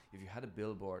interviews. If you had a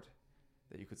billboard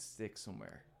that you could stick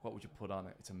somewhere, what would you put on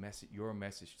it? It's a message, your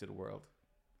message to the world.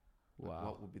 Like, Wow.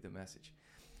 what would be the message?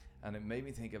 And it made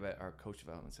me think about our coach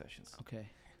development sessions. Okay.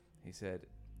 He said,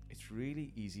 it's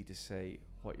really easy to say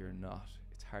what you're not.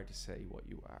 It's hard to say what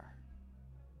you are.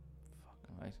 Fuck.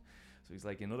 Right? So he's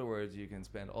like, in other words, you can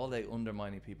spend all day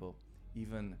undermining people,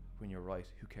 even when you're right.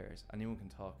 Who cares? Anyone can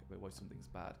talk about why something's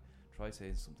bad. Try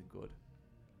saying something good.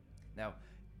 Now,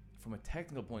 from a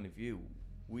technical point of view,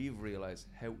 we've realized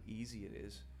how easy it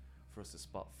is for us to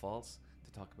spot faults,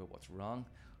 to talk about what's wrong,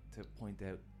 to point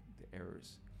out the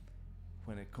errors.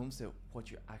 When it comes to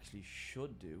what you actually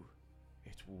should do,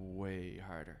 it's way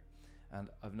harder. And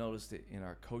I've noticed it in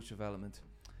our coach development.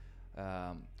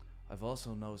 I've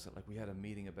also noticed that, like, we had a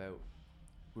meeting about,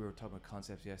 we were talking about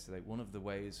concepts yesterday. One of the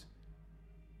ways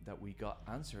that we got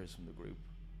answers from the group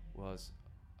was,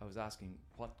 I was asking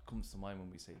what comes to mind when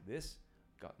we say this,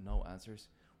 got no answers.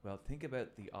 Well, think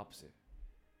about the opposite.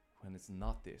 When it's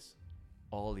not this,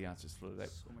 all the answers flooded out.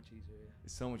 So much easier. Yeah.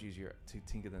 It's so much easier to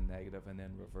think of the negative and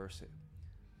then reverse it.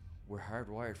 We're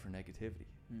hardwired for negativity.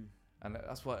 Mm. And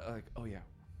that's why, like, oh yeah,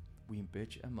 we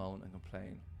bitch and moan and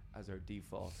complain as our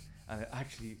default. And it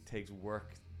actually takes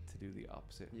work to do the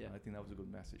opposite. Yeah. And I think that was a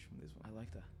good message from this I one.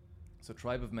 like that. So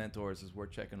Tribe of Mentors is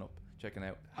worth checking out.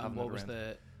 And having what it was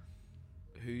around.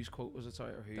 whose quote was it?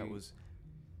 Sorry, or who? That was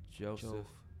Joseph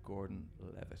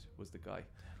Gordon-Levitt was the guy.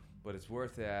 But it's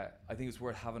worth, I think it's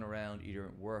worth having around either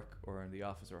at work or in the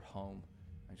office or home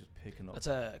and just picking up. That's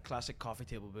a classic coffee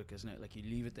table book, isn't it? Like you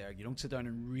leave it there. You don't sit down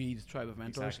and read Tribe of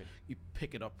Mentors. Exactly. You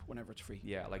pick it up whenever it's free.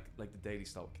 Yeah, like the Daily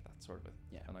Stoic, that sort of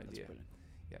Yeah, an that's idea. brilliant.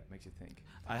 Yeah, it makes you think.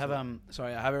 I have I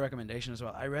have a recommendation as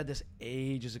well. I read this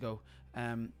ages ago.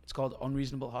 It's called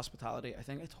Unreasonable Hospitality. I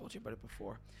think I told you about it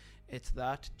before. It's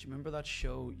that. Do you remember that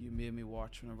show you made me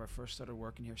watch whenever I first started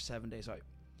working here? 7 Days Out,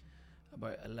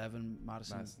 about 11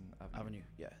 Madison Avenue.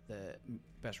 Yeah, the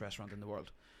best restaurant in the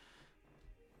world.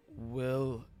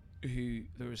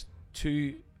 There was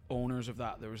 2 owners of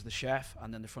that. There was the chef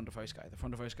and then the front of house guy. The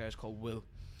front of house guy is called Will,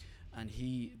 and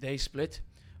they split,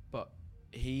 but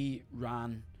he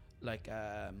ran like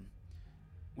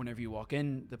whenever you walk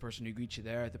in, the person who greets you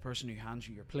there, the person who hands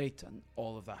you your plate, and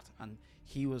all of that. And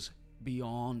he was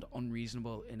beyond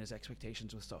unreasonable in his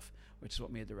expectations with stuff, which is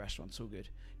what made the restaurant so good.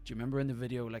 Do you remember in the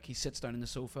video, like he sits down in the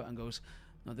sofa and goes,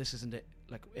 "No, this isn't it.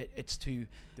 Like it's too,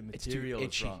 The it's too material is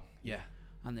itchy." wrong. Yeah,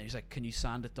 and then he's like, "Can you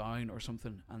sand it down or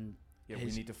something?" And Yeah,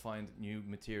 we need to find new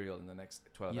material in the next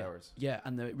 12 hours. Yeah,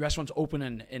 and the restaurant's open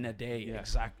in a day. Yeah.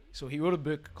 Exactly. So he wrote a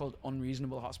book called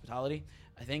Unreasonable Hospitality.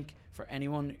 I think for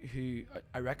anyone who,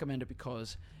 I recommend it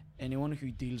because anyone who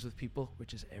deals with people,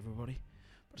 which is everybody,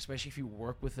 but especially if you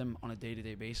work with them on a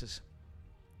day-to-day basis,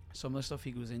 some of the stuff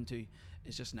he goes into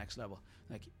is just next level.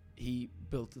 Like, he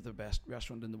built the best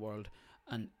restaurant in the world,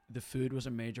 and the food was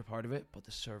a major part of it, but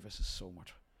the service is so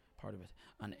much part of it.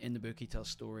 And in the book he tells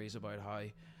stories about how,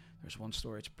 there's one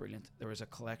story, it's brilliant. There was a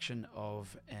collection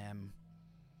of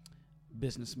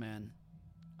businessmen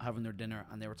having their dinner,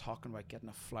 and they were talking about getting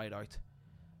a flight out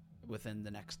within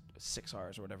the next 6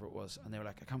 hours or whatever it was. And they were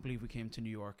like, I can't believe we came to New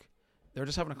York. They were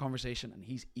just having a conversation, and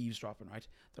he's eavesdropping, right?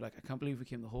 They're like, I can't believe we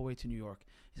came the whole way to New York.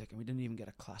 He's like, and we didn't even get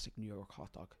a classic New York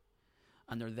hot dog.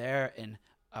 And they're there in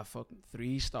a fucking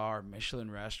 3-star Michelin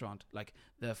restaurant, like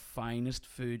the finest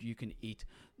food you can eat.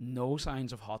 No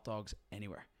signs of hot dogs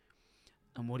anywhere.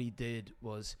 And what he did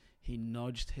was he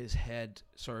nudged his head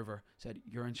server, said,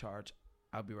 you're in charge,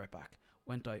 I'll be right back.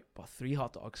 Went out, bought 3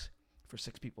 hot dogs for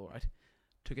 6 people, right?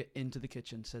 Took it into the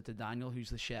kitchen, said to Daniel, who's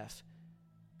the chef,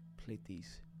 plate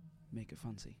these, make it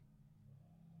fancy.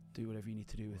 Do whatever you need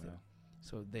to do with it.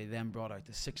 So they then brought out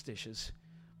the 6 dishes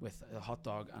with a hot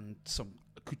dog and some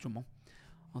accoutrement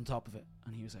on top of it.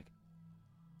 And he was like,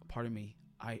 pardon me,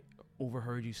 I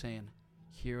overheard you saying,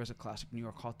 here is a classic New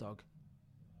York hot dog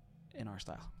in our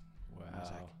style. Wow. And I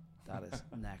was like, that is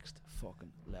next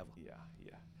fucking level. Yeah.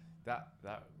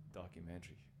 That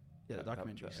documentary. Yeah, the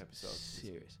documentary that episode is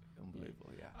serious.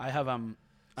 Unbelievable, yeah. I have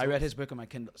I read his book on my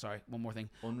Kindle. Sorry, one more thing.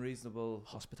 Unreasonable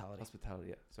Hospitality,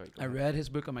 yeah. Sorry. I read his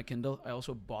book on my Kindle. I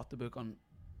also bought the book on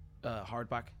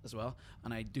hardback as well,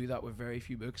 and I do that with very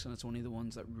few books, and it's only the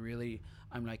ones that really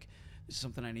I'm like, this is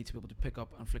something I need to be able to pick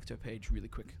up and flick to a page really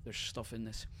quick. There's stuff in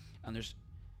this, and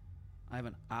I have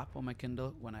an app on my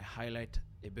Kindle. When I highlight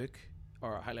a book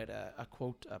or highlight a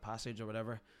quote, a passage or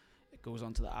whatever, it goes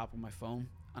onto the app on my phone,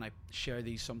 and I share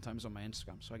these sometimes on my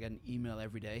Instagram. So I get an email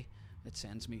every day that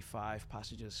sends me 5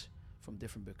 passages from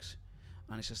different books,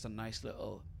 and it's just a nice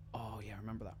little, oh yeah, I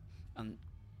remember that. And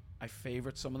I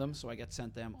favorite some of them, so I get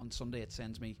sent them. On Sunday it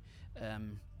sends me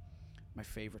my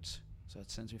favorites, so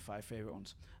it sends me 5 favorite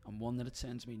ones, and one that it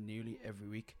sends me nearly every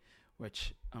week,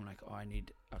 which I'm like, oh, I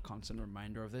need a constant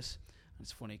reminder of this. And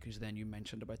it's funny because then you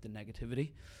mentioned about the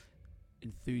negativity.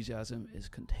 Enthusiasm is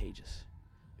contagious.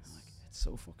 I'm like, it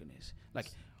so fucking is.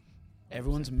 Like,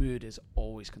 everyone's mood is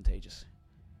always contagious.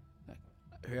 Like,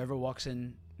 whoever walks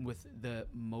in with the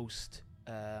most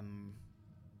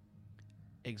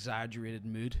exaggerated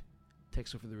mood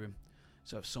takes over the room.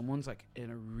 So if someone's like in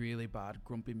a really bad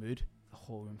grumpy mood, the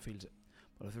whole room feels it.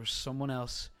 But if there's someone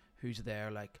else who's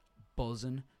there like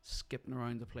buzzing, skipping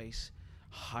around the place,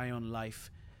 high on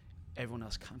life, everyone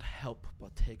else can't help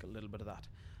but take a little bit of that.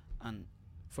 And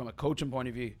from a coaching point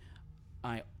of view,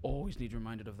 I always need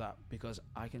reminded of that, because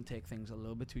I can take things a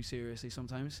little bit too seriously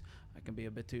sometimes. I can be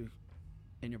a bit too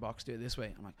in your box, do it this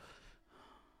way. I'm like,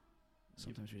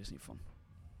 sometimes we just need fun.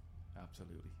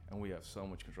 Absolutely. And we have so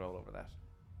much control over that,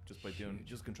 just by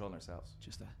just controlling ourselves.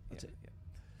 Just that. That's it.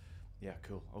 Yeah,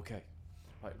 cool. Okay.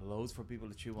 Right, loads for people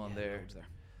to chew on there.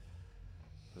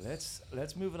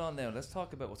 Let's move it on now. Let's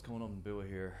talk about what's going on in Bua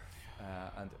here.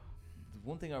 And the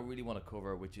one thing I really want to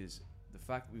cover, which is the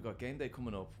fact we've got game day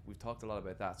coming up. We've talked a lot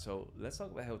about that. So let's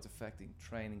talk about how it's affecting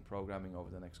training programming over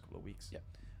the next couple of weeks. Yeah.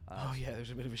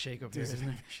 There's a bit of a shake-up here, isn't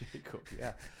there? Shake-up,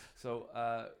 yeah. So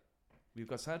we've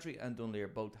got Santry and Dunleer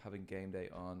both having game day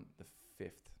on the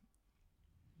 5th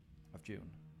of June.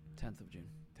 10th of June.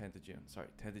 10th of June. Sorry,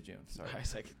 10th of June. Sorry. I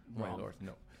was like, my wrong. lord,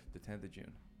 no. The 10th of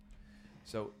June.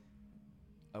 So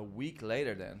a week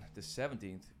later then, the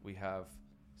 17th, we have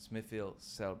Smithfield,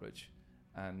 Selbridge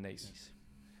and Naas.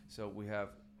 So we have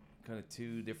kind of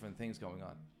 2 different things going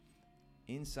on.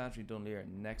 In Santry Dunleer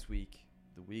next week,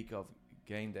 the week of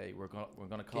game day, we're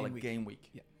gonna call it game week.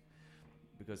 Yeah.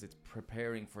 Because it's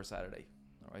preparing for Saturday.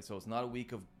 All right. So it's not a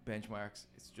week of benchmarks.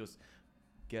 It's just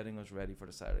getting us ready for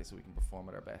the Saturday so we can perform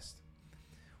at our best.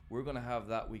 We're going to have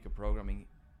that week of programming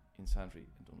in Santry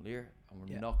and Dunleer, and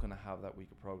we're not going to have that week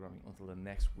of programming until the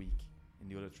next week in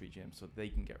the other 3 gyms so they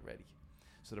can get ready.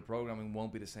 So the programming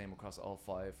won't be the same across all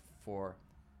 5 for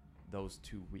those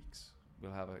 2 weeks.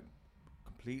 We'll have a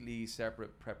completely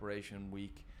separate preparation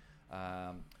week,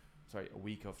 a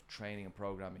week of training and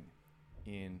programming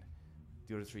in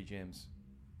the other 3 gyms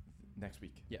next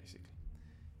week, basically.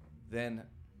 Then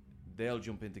they'll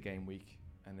jump into game week,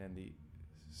 and then the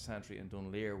Santry and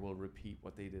Dunleer will repeat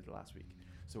what they did last week.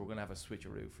 So we're going to have a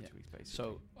switcheroo for 2 weeks, basically.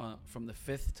 So from the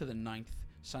 5th to the 9th,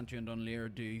 Santry and Dunleer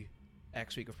do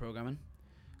X week of programming.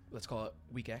 Let's call it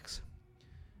week X.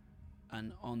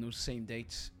 and on those same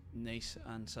dates, Nace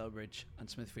and Selbridge and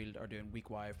Smithfield are doing week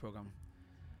Y of programming,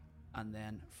 and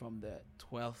then from the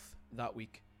 12th that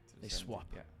week To the they 17th, swap.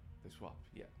 Yeah, they swap.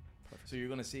 Yeah. Perfect. So you're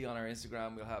going to see on our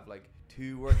Instagram, we'll have like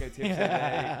 2 workout tips a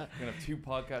day. We're going to have 2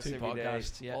 podcasts Two every day.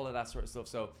 podcasts, yeah. All of that sort of stuff.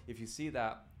 So if you see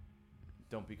that,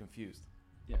 don't be confused.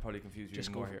 Yeah. I'll probably confuse you Just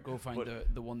even go, more here. go find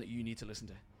But- the one that you need to listen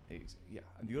to. Yeah,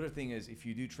 and the other thing is, if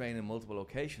you do train in multiple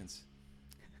locations,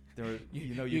 there,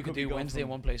 You could be do going Wednesday in from-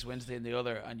 one place, Wednesday in the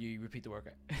other, and you repeat the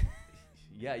workout.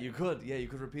 Yeah, you could. Yeah, you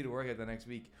could repeat a workout the next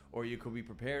week, or you could be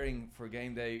preparing for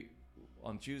game day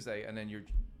on Tuesday, and then you're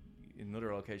in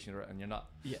another location, and you're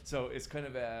not. Yeah. So it's kind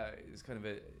of a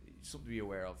something to be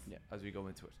aware of Yeah. as we go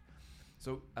into it.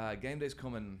 So game day's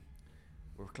coming.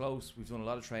 We're close. We've done a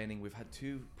lot of training. We've had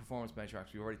 2 performance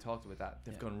benchmarks. We've already talked about that.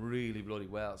 They've Yeah. gone really bloody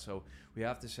well. So we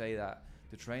have to say that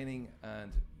the training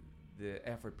and the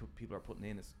effort people are putting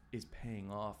in is paying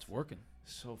off. It's working.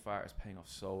 So far, it's paying off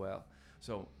so well.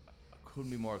 So I couldn't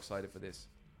be more excited for this.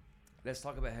 Let's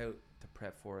talk about how to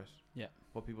prep for it. Yeah.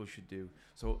 What people should do.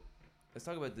 So let's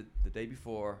talk about the day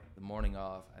before, the morning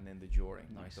of, and then the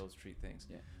during. Like Nice. those 3 things.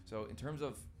 Yeah. So in terms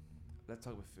of, let's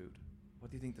talk about food.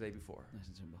 What do you think the day before? Nice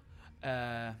and simple.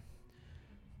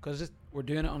 Because we're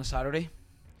doing it on a Saturday.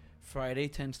 Friday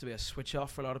tends to be a switch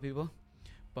off for a lot of people.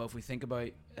 But if we think about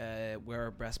where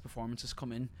our best performances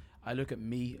come in, I look at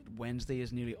me. Wednesday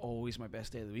is nearly always my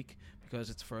best day of the week because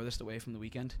it's furthest away from the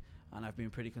weekend, and I've been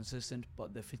pretty consistent.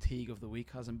 But the fatigue of the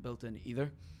week hasn't built in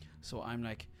either. So I'm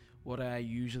like, what I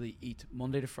usually eat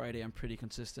Monday to Friday, I'm pretty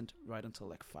consistent right until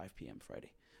like 5 p.m.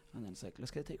 Friday, and then it's like,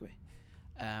 let's get a takeaway.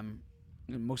 And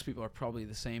most people are probably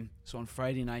the same. So on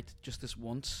Friday night, just this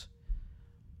once,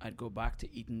 I'd go back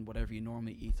to eating whatever you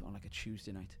normally eat on like a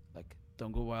Tuesday night. Like,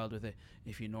 don't go wild with it.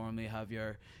 If you normally have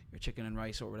your chicken and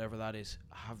rice or whatever that is,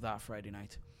 have that Friday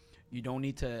night. You don't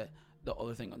need to. The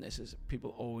other thing on this is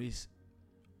people always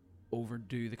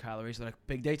overdo the calories. They're like,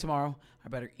 big day tomorrow, I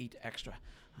better eat extra.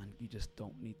 And you just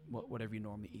don't need whatever you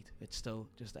normally eat. It's still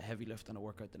just a heavy lift and a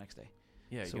workout the next day.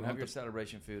 Yeah, you So can we have want your the-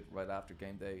 celebration food right after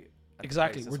game day. at the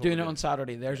Exactly. place. We're That's what doing it on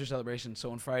Saturday. There's your celebration.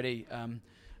 So on Friday,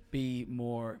 be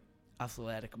more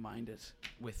athletic minded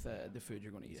with the food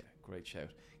you're going to eat. Yeah, great shout.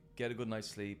 Get a good night's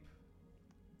sleep,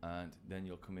 and then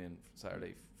you'll come in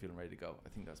Saturday feeling ready to go. I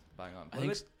think that's bang on. I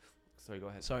think Sorry, go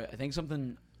ahead. Sorry, I think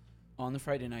something on the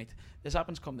Friday night. This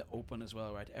happens come the open as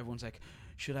well, right? Everyone's like,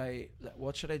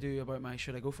 what should I do about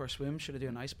should I go for a swim? Should I do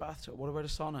an ice bath? So what about a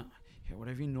sauna? Yeah,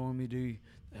 whatever you normally do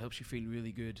that helps you feel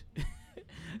really good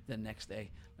the next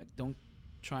day. Like, don't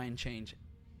try and change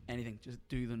anything. Just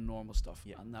do the normal stuff,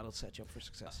 Yeah. and that'll set you up for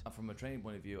success. From a training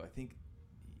point of view, I think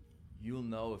you'll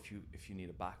know if you need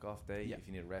a back off day, Yeah. if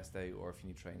you need a rest day, or if you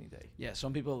need training day. Yeah,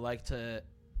 some people like to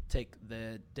take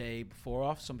the day before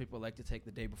off. Some people like to take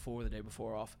the day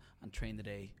before off, and train the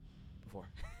day before.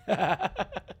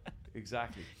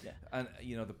 Exactly. Yeah. And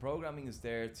the programming is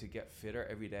there to get fitter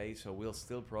every day, so we'll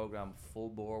still program full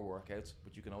bore workouts,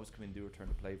 but you can always come in and do a return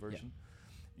to play version.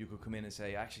 You could come in and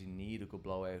say, I actually need a good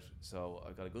blowout, so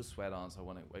I've got a good sweat on, so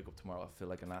when I wake up tomorrow I feel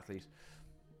like an athlete.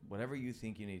 Whatever you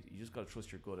think you need, you just got to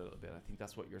trust your gut a little bit. I think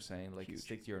that's what you're saying, like, Huge.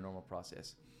 stick to your normal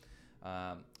process.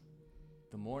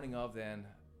 The morning of, then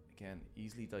again,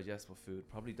 easily digestible food.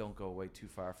 Probably don't go away too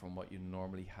far from what you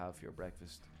normally have for your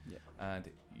breakfast, Yeah. and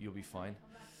you'll be fine.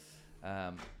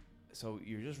 So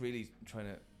you're just really trying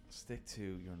to stick to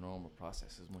your normal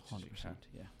process as much as you 100%. can.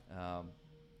 Yeah.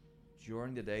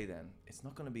 During the day, then it's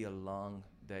not going to be a long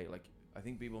day. Like, I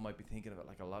think people might be thinking of it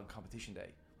like a long competition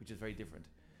day, which is very different.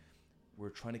 We're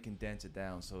trying to condense it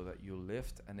down so that you'll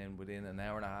lift, and then within an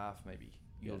hour and a half maybe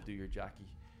you'll Yeah. do your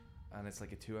Jackie, and it's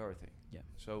like a 2-hour thing. Yeah.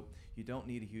 So you don't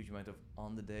need a huge amount of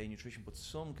on the day nutrition, but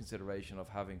some consideration of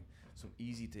having some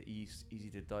easy to eat, easy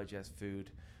to digest food,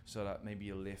 so that maybe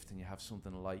you lift and you have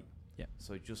something light. Yeah.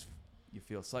 So you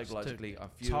feel psychologically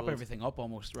Top fueled, everything up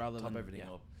almost, rather top than everything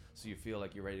up, so you feel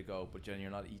like you're ready to go, but then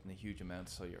you're not eating a huge amount,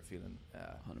 so you're feeling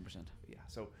 100%. yeah.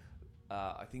 So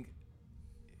I think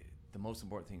the most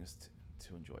important thing is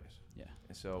to enjoy it. Yeah.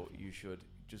 And so you should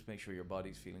just make sure your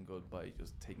body's feeling good by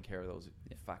just taking care of those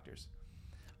Yeah. factors.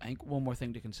 I think one more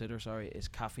thing to consider, is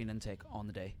caffeine intake on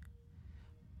the day.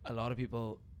 A lot of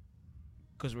people,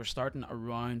 because we're starting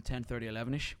around 10:30,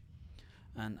 11ish,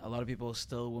 and a lot of people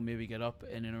still will maybe get up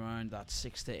in and around that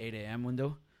 6 to 8 a.m.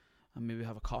 window, and maybe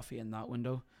have a coffee in that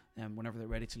window. And whenever they're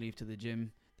ready to leave to the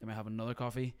gym, they might have another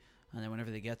coffee. And then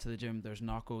whenever they get to the gym, there's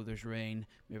Nocco, there's rain,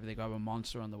 maybe they grab a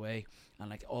Monster on the way, and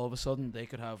like all of a sudden they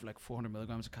could have like 400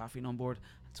 milligrams of caffeine on board.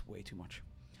 That's way too much.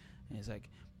 And it's like,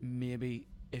 maybe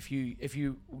if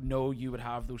you know you would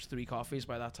have those 3 coffees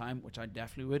by that time, which I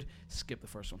definitely would, skip the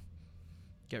first one,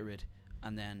 get rid.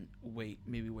 and then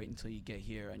maybe wait until you get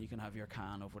here and you can have your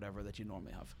can of whatever that you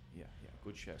normally have. Yeah,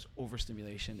 good shout.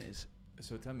 Overstimulation is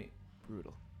So tell me,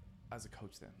 brutal. as a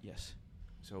coach then, Yes.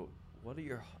 so what are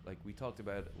your, like we talked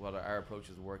about what our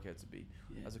approaches to workouts would be.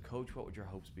 Yeah. As a coach, what would your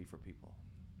hopes be for people?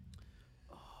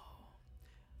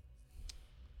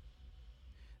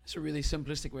 It's a really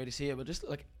simplistic way to see it, but just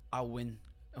like a win.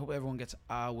 I hope everyone gets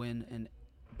a win in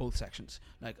both sections.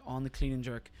 Like on the clean and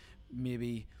jerk,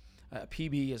 maybe a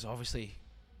PB is obviously,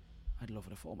 I'd love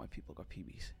it if all my people got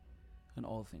PBs and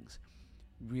all things.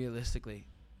 Realistically,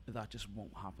 that just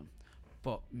won't happen.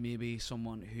 But maybe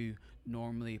someone who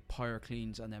normally power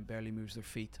cleans and then barely moves their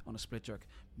feet on a split jerk,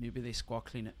 maybe they squat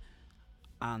clean it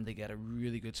and they get a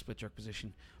really good split jerk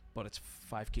position, but it's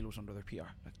 5 kilos under their PR.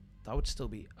 Like, that would still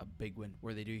be a big win,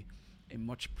 where they do a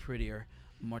much prettier,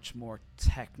 much more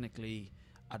technically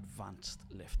advanced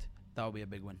lift. That would be a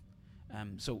big win.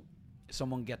 So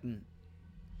someone getting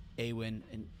a win,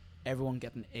 and everyone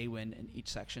getting a win in each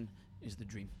section is the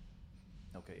dream.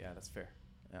 Okay, yeah, that's fair.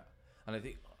 Yeah, and I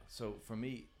think so. For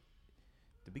me,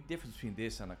 the big difference between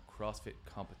this and a CrossFit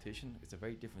competition, it's a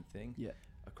very different thing. Yeah.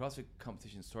 A CrossFit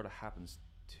competition sort of happens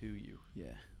to you. Yeah.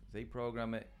 They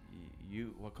program it.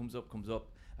 You what comes up,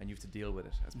 and you have to deal with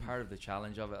it as part of the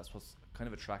challenge of it. That's what's kind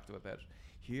of attractive about it.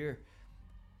 Here,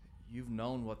 you've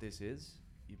known what this is.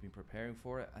 You've been preparing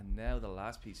for it, and now the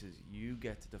last piece is you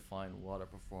get to define what a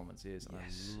performance is, and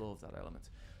Yes. I love that element.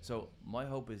 So my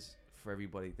hope is for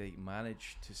everybody, they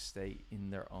manage to stay in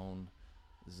their own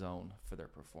zone for their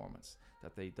performance,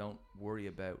 that they don't worry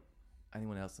about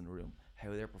anyone else in the room,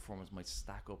 how their performance might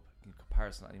stack up in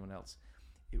comparison to anyone else.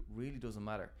 It really doesn't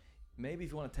matter. Maybe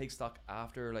if you want to take stock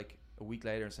after like a week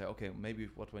later and say, okay, maybe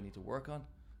what do I need to work on,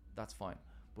 that's fine.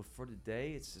 But for the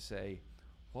day, it's to say,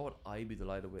 what would I be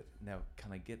delighted with? Now,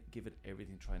 can I give it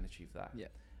everything to try and achieve that? Yeah.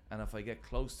 And if I get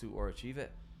close to or achieve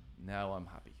it, now I'm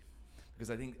happy. Because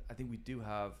I think we do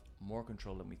have more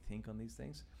control than we think on these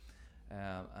things.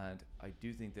 And I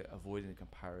do think that avoiding the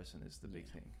comparison is the big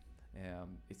thing.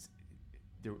 It's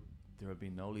there will be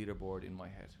no leaderboard in my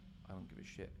head. I don't give a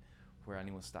shit where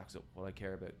anyone stacks up. What I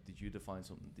care about, did you define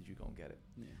something? Did you go and get it?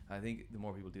 Yeah. I think the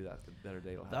more people do that, the better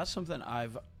they'll have. That's something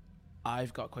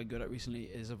I've got quite good at recently,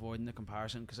 is avoiding the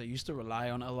comparison, because I used to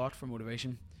rely on it a lot for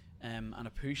motivation and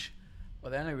a push,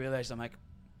 but then I realized I'm like,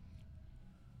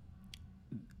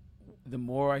 the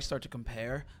more I start to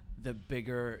compare, the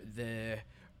bigger the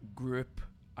group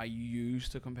I use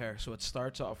to compare. So it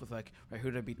starts off with like, right,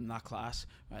 who did I beat in that class,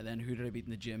 right, then who did I beat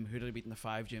in the gym, who did I beat in the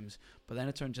 5 gyms, but then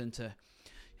it turns into,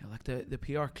 you know, like the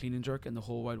PR clean and jerk in the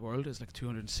whole wide world is like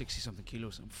 260 something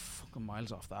kilos. I'm fucking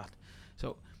miles off that.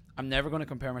 So I'm never going to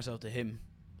compare myself to him,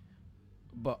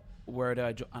 but where do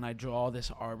I draw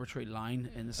this arbitrary line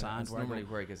in the sand That's where I normally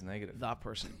go, where it gets negative. that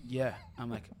person, yeah, I'm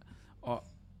like, oh,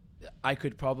 I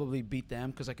could probably beat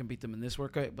them because I can beat them in this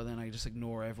workout, but then I just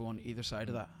ignore everyone either side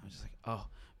of that. I'm just like, oh,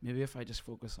 maybe if I just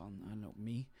focus on, I don't know,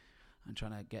 me and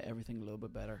trying to get everything a little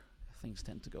bit better, things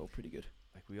tend to go pretty good.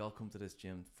 Like, we all come to this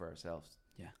gym for ourselves.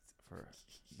 Yeah. For,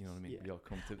 you know what I mean? Yeah. We all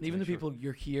come to And even the make sure- people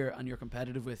you're here and you're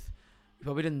competitive with, you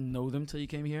probably didn't know them till you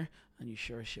came here, and you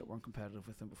sure as shit weren't competitive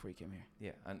with them before you came here.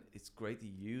 Yeah, and it's great to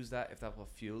use that if that's what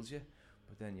fuels you,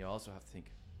 but then you also have to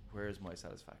think, where is my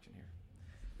satisfaction here?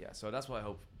 Yeah, so that's what I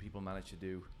hope people manage to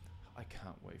do. I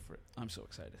can't wait for it. I'm so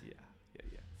excited. Yeah.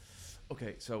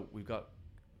 Okay, so we've got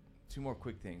 2 more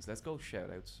quick things. Let's go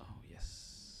shout outs. Oh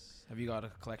yes. Have you got a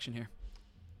collection here?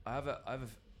 I have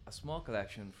a small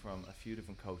collection from a few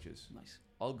different coaches. Nice.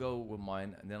 I'll go with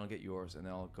mine, and then I'll get yours, and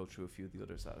then I'll go through a few of the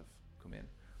others that have come in.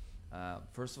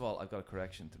 First of all, I've got a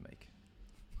correction to make.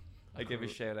 I gave a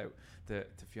shout out to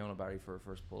Fiona Barry for her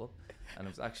first pull up, and it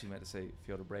was actually meant to say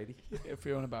Fiona Brady.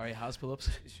 Fiona Barry has pull-ups.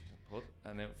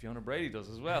 And then Fiona Brady does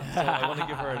as well. So I want to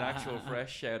give her an actual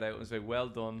fresh shout out and say, well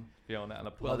done, Fiona, and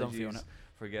Well apologies done, Fiona.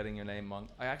 for getting your name wrong.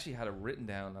 I actually had it written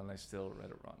down and I still read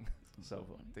it wrong. So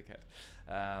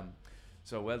dickhead.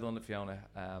 So well done to Fiona.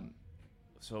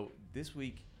 So this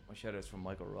week my shout out is from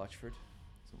Michael Rochford.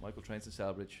 So Michael trains in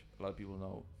Selbridge. A lot of people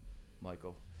know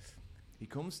Michael. He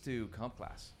comes to comp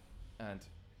class and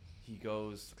he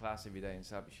goes to class every day in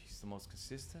Selbridge. He's the most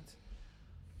consistent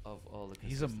of all the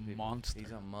He's a consistent people. monster.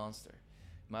 He's a monster.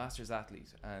 Masters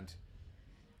athlete. And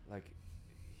like,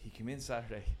 he came in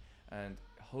Saturday and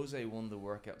Jose won the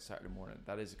workout Saturday morning.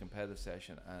 That is a competitive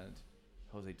session, and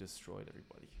Jose destroyed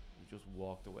everybody. He just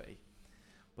walked away.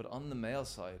 But on the male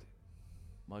side,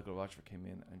 Michael Rochford came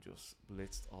in and just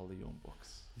blitzed all the young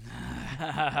bucks.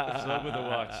 So with the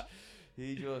watch.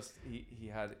 He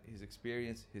had his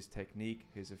experience, his technique,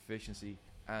 his efficiency,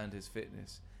 and his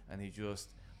fitness, and he just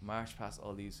marched past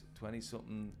all these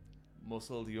 20-something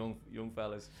muscled young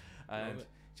fellas, and it.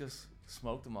 just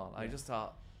smoked them all. I Yeah. just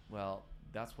thought, well,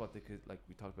 that's what they could, like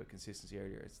we talked about consistency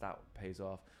earlier. It's that pays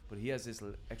off. But he has this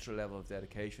extra level of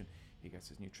dedication. He gets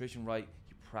his nutrition right.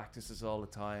 He practices all the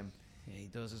time. Yeah, he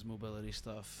does his mobility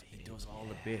stuff. He does all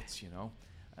the bits, you know,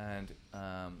 and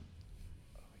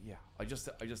yeah, I just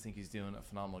think he's doing a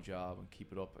phenomenal job, and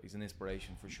keep it up. He's an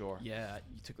inspiration for sure. Yeah,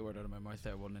 you took the word out of my mouth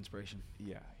there. What an inspiration.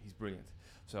 Yeah, he's brilliant.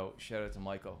 So shout out to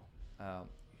Michael.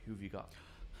 Who have you got?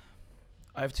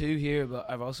 I have two here, but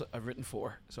I've written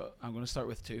four, so I'm going to start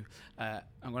with two. I'm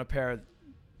going to pair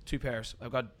two pairs.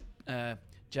 I've got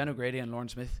Jen O'Grady and Lauren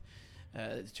Smith,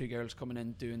 the two girls coming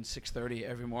in doing 6:30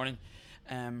 every morning.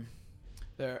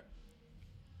 They're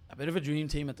a bit of a dream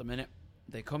team at the minute.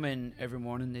 They come in every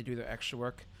morning, they do their extra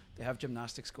work. They have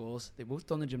gymnastics goals. They've both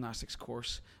done the gymnastics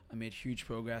course and made huge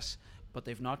progress, but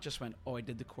they've not just went, oh, I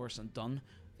did the course and done.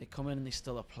 They come in and they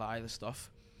still apply the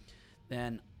stuff.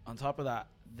 Then on top of that,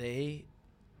 they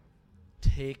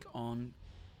take on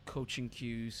coaching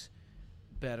cues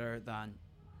better than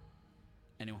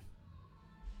anyone.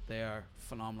 They are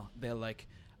phenomenal. They'll like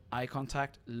eye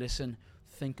contact, listen,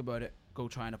 think about it, go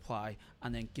try and apply,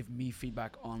 and then give me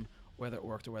feedback on whether it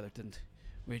worked or whether it didn't,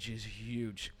 which is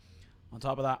huge. On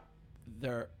top of that,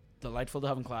 they're delightful to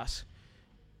have in class.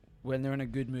 When they're in a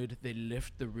good mood, they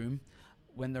lift the room.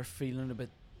 When they're feeling a bit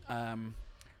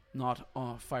not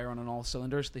firing on all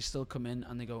cylinders, they still come in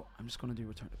and they go, I'm just going to do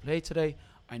return to play today.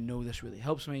 I know this really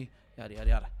helps me, yada, yada,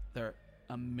 yada. They're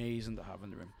amazing to have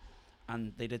in the room.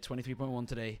 And they did 23.1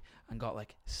 today and got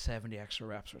like 70 extra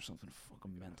reps or something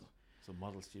fucking mental. So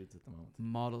model students at the moment.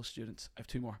 Model students. I have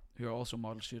two more who are also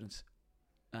model students.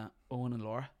 Owen and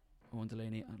Laura. Owen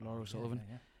Delaney and Laura O'Sullivan.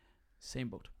 Yeah. Same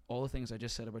boat. All the things I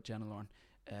just said about Jen and Lauren.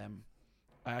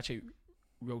 I actually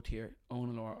wrote here, Owen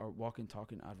and Laura are walking,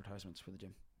 talking advertisements for the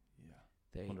gym. Yeah.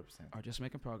 They 100%. are just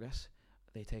making progress.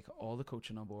 They take all the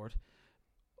coaching on board.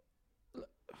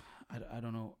 I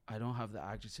don't know. I don't have the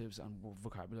adjectives and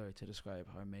vocabulary to describe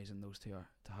how amazing those two are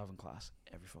to have in class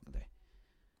every fucking day.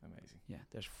 Amazing. Yeah,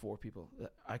 there's four people.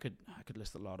 I could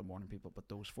list a lot of morning people, but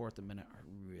those four at the minute are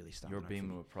really standing You're out.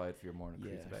 beaming with pride for your morning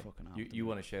crew Yeah, today. fucking You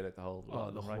want to shout out the whole lot Oh,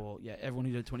 of the them, right? whole, yeah, everyone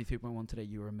who did 23.1 today,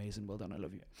 you were amazing. Well done, I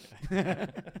love you.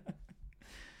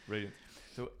 Brilliant.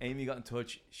 So Amy got in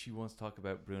touch. She wants to talk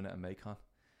about Bruna and Macon.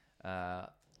 A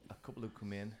couple who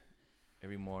come in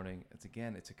every morning. It's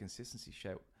a consistency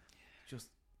shout.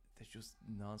 They're just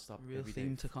non-stop. Real every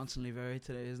theme day. to constantly vary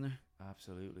today, isn't there?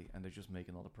 Absolutely, and they're just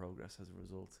making all the progress as a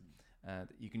result. And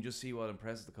you can just see what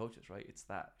impresses the coaches, right? It's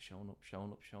that showing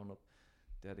up,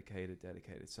 dedicated.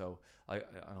 So I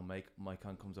know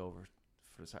Macon comes over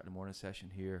for the Saturday morning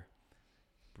session here.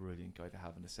 Brilliant guy to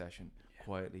have in the session. Yeah.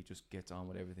 Quietly just gets on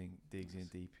with everything, digs in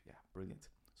deep. Yeah, brilliant.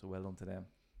 So well done to them.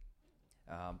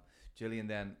 Gillian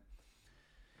then.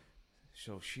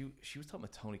 So she was talking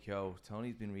about Tony Keogh.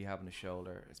 Tony's been rehabbing the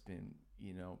shoulder. It's been,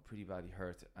 pretty badly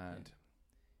hurt, and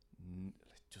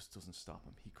just doesn't stop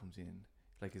him. He comes in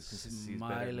like his consistency is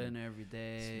better. Smiling every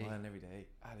day.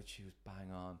 Attitude's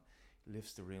bang on.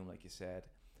 Lifts the room like you said,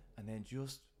 and then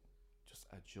just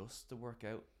adjusts the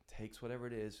workout. Takes whatever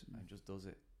it is and just does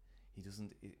it. He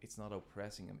doesn't. It's not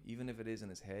oppressing him. Even if it is in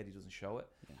his head, he doesn't show it,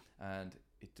 and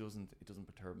it doesn't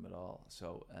perturb him at all.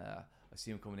 So I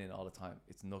see him coming in all the time.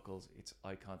 It's knuckles. It's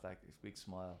eye contact. It's big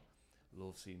smile.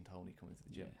 Love seeing Tony come into the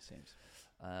gym. Yeah,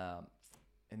 same.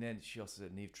 And then she also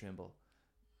said Niamh Trimble.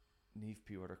 Niamh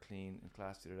pured her clean in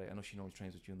class the other day. I know she normally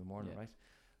trains with you in the morning, right?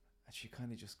 And she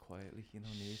kind of just quietly,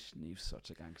 Niamh. Niamh's such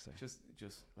a gangster. Just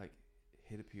like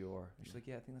hit a pure. And she's like,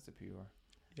 yeah, I think that's a pure.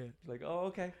 Yeah. She's like, oh,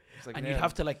 okay. Like, and you'd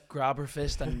have to like grab her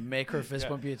fist and make her fist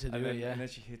bump you to do it, And then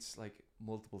she hits like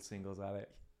multiple singles at it.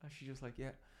 And she's just like,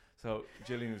 yeah. So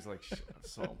Gillian was like,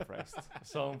 so impressed.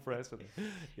 So impressed with it.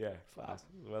 Yeah, fast.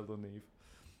 Well done,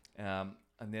 Niamh.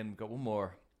 And then we've got one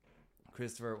more.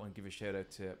 Christopher, I want to give a shout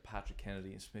out to Patrick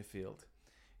Kennedy in Smithfield.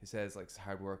 He says like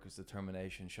hard work is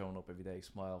determination, showing up every day,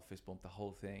 smile, fist bump, the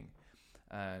whole thing.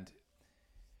 And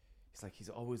he's like, he's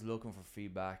always looking for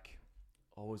feedback,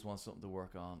 always wants something to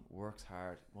work on, works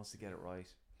hard, wants to get it right,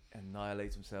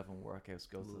 annihilates himself in workouts,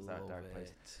 goes to that dark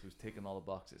place. So he's ticking all the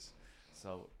boxes.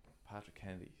 So Patrick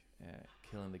Kennedy,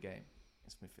 killing the game in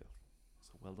Smithfield.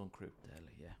 So well done, crew.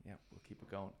 Yeah. Yeah, we'll keep it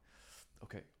going.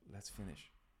 Okay, let's finish.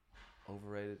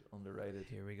 Overrated, underrated.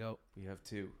 Here we go. We have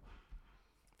two.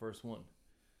 First one,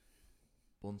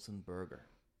 Bunsen Burger.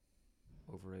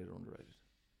 Overrated, underrated.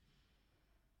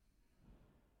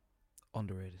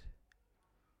 Underrated.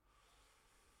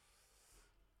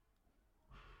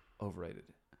 Overrated.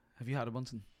 Have you had a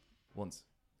Bunsen? Once.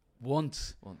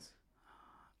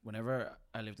 Whenever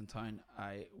I lived in town,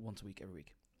 once a week, every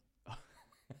week.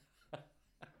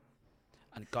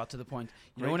 And it got to the point,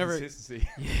 you Great know, whenever consistency.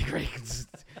 yeah, great.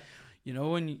 You know,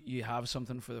 when you have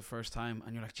something for the first time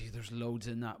and you're like, gee, there's loads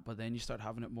in that, but then you start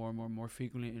having it more and more and more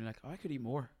frequently, and you're like, oh, I could eat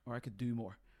more, or I could do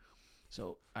more.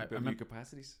 So I Build new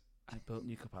capacities. I built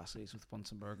new capacities with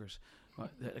Bunsen burgers.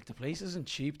 But like the place isn't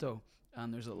cheap though,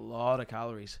 and there's a lot of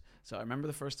calories. So I remember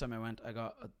the first time I went, I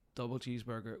got a double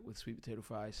cheeseburger with sweet potato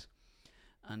fries,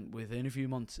 and within a few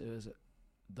months it was a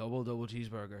double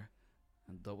cheeseburger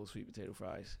and double sweet potato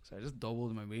fries. So I just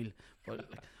doubled my meal. But like,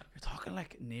 you're talking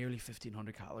like nearly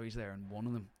 1,500 calories there in one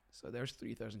of them. So there's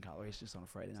 3,000 calories just on a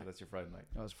Friday night. So that's your Friday night.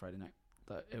 That was Friday night.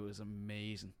 It was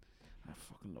amazing. I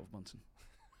fucking love Bunsen.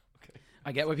 Okay.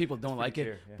 I get why people don't like it,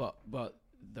 Clear, yeah. but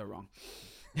they're wrong.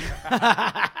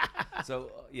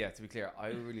 So yeah, to be clear, I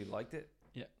really liked it.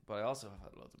 Yeah. But I also have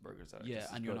had loads of burgers that are Yeah, just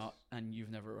as and you're good. not, and you've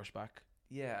never rushed back.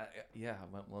 Yeah, I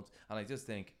went once, and I just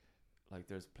think like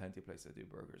there's plenty of places that do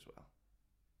burgers well.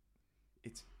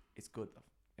 It's good though.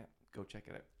 Yeah, go check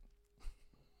it out.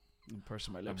 In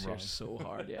person, my I'm lips wrong. are so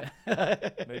hard. Yeah.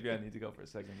 Maybe I need to go for a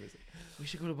second visit. We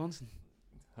should go to Bunsen.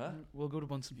 Huh? We'll go to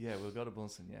Bunsen. Yeah, we'll go to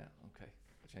Bunsen. Yeah, okay.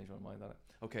 I changed my mind on it.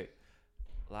 Okay,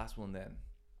 last one then.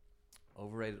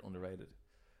 Overrated, underrated.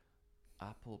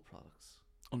 Apple products.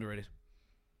 Underrated.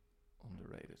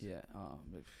 Underrated. Yeah.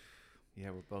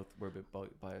 Yeah, we're a bit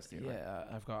biased here. Right? Yeah,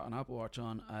 I've got an Apple Watch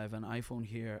on. I have an iPhone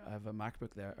here. I have a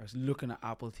MacBook there. I was looking at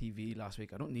Apple TV last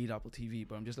week. I don't need Apple TV,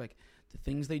 but I'm just like, the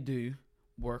things they do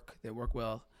work. They work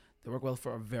well. They work well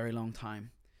for a very long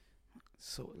time.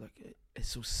 So like, it's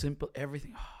so simple.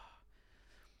 Everything.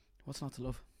 What's not to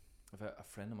love? I've a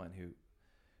friend of mine who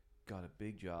got a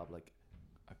big job, like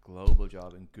a global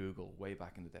job in Google way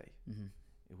back in the day. Mm-hmm.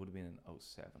 It would have been in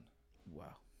 2007.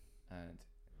 Wow. And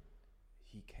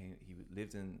he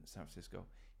lived in San Francisco.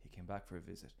 He came back for a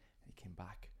visit, and he came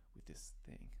back with this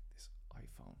thing, this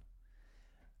iPhone.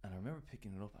 And I remember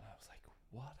picking it up, and I was like,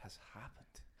 what has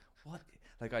happened? What?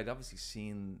 Like, I'd obviously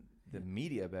seen the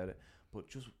media about it, but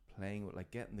just playing with,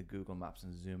 like, getting the Google Maps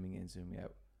and zooming in, zooming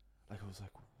out, like, I was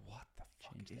like, what the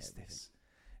fuck Changed is everything. this?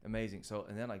 Amazing. So,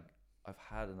 and then I've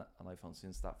had an iPhone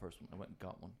since that first one. I went and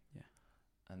got one. Yeah.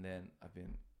 And then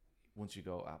once you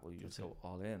go Apple, you just That's go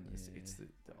all in. It's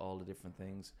Yeah. all the different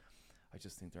things. I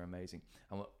just think they're amazing.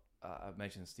 And what I've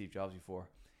mentioned Steve Jobs before,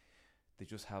 they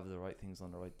just have the right things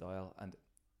on the right dial. And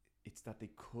it's that they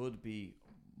could be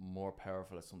more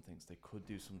powerful at some things. They could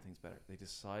do some things better. They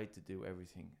decide to do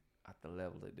everything at the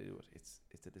level they do it.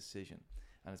 It's a decision.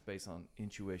 And it's based on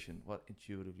intuition, what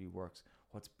intuitively works,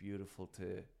 what's beautiful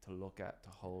to look at, to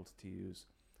hold, to use.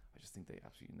 I just think they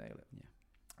absolutely nail it. Yeah.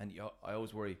 And I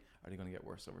always worry, are they going to get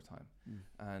worse over time? Mm.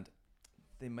 And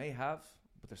they may have,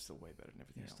 but they're still way better than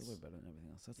everything Yeah, else. still way better than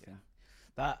everything else. That's the Yeah. thing.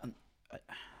 That, and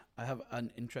I have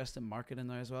an interest in marketing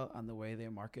there as well, and the way they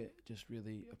market just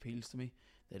really appeals to me.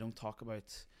 They don't talk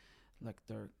about like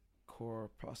their core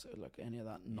process, like any of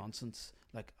that nonsense.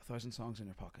 Like 1,000 songs in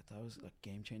your pocket. That was like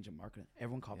game changing marketing.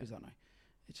 Everyone copies that now.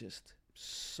 It's just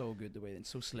so good the way it's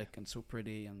so slick and so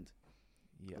pretty, and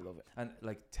Yeah. I love it. And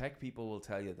like tech people will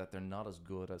tell you that they're not as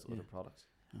good as Yeah. other products.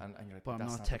 Yeah. And you're like, But I'm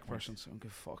that's not a the tech point. person, so I don't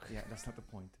give a fuck. Yeah, that's not the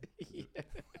point.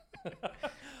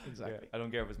 Exactly. Yeah, I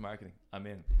don't care if it's marketing. I'm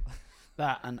in.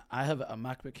 That, and I have a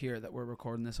MacBook here that we're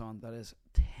recording this on that is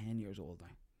 10 years old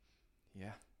now.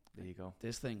 Yeah, there you go.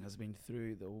 This thing has been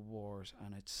through the wars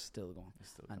and it's still going. It's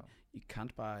still And going. you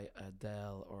can't buy a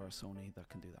Dell or a Sony that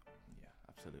can do that. Yeah,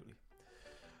 absolutely.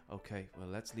 Okay, well,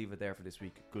 let's leave it there for this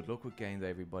week. Good luck with game day,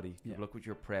 everybody. Yeah. Good luck with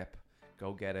your prep.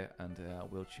 Go get it, and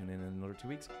we'll tune in another 2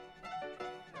 weeks.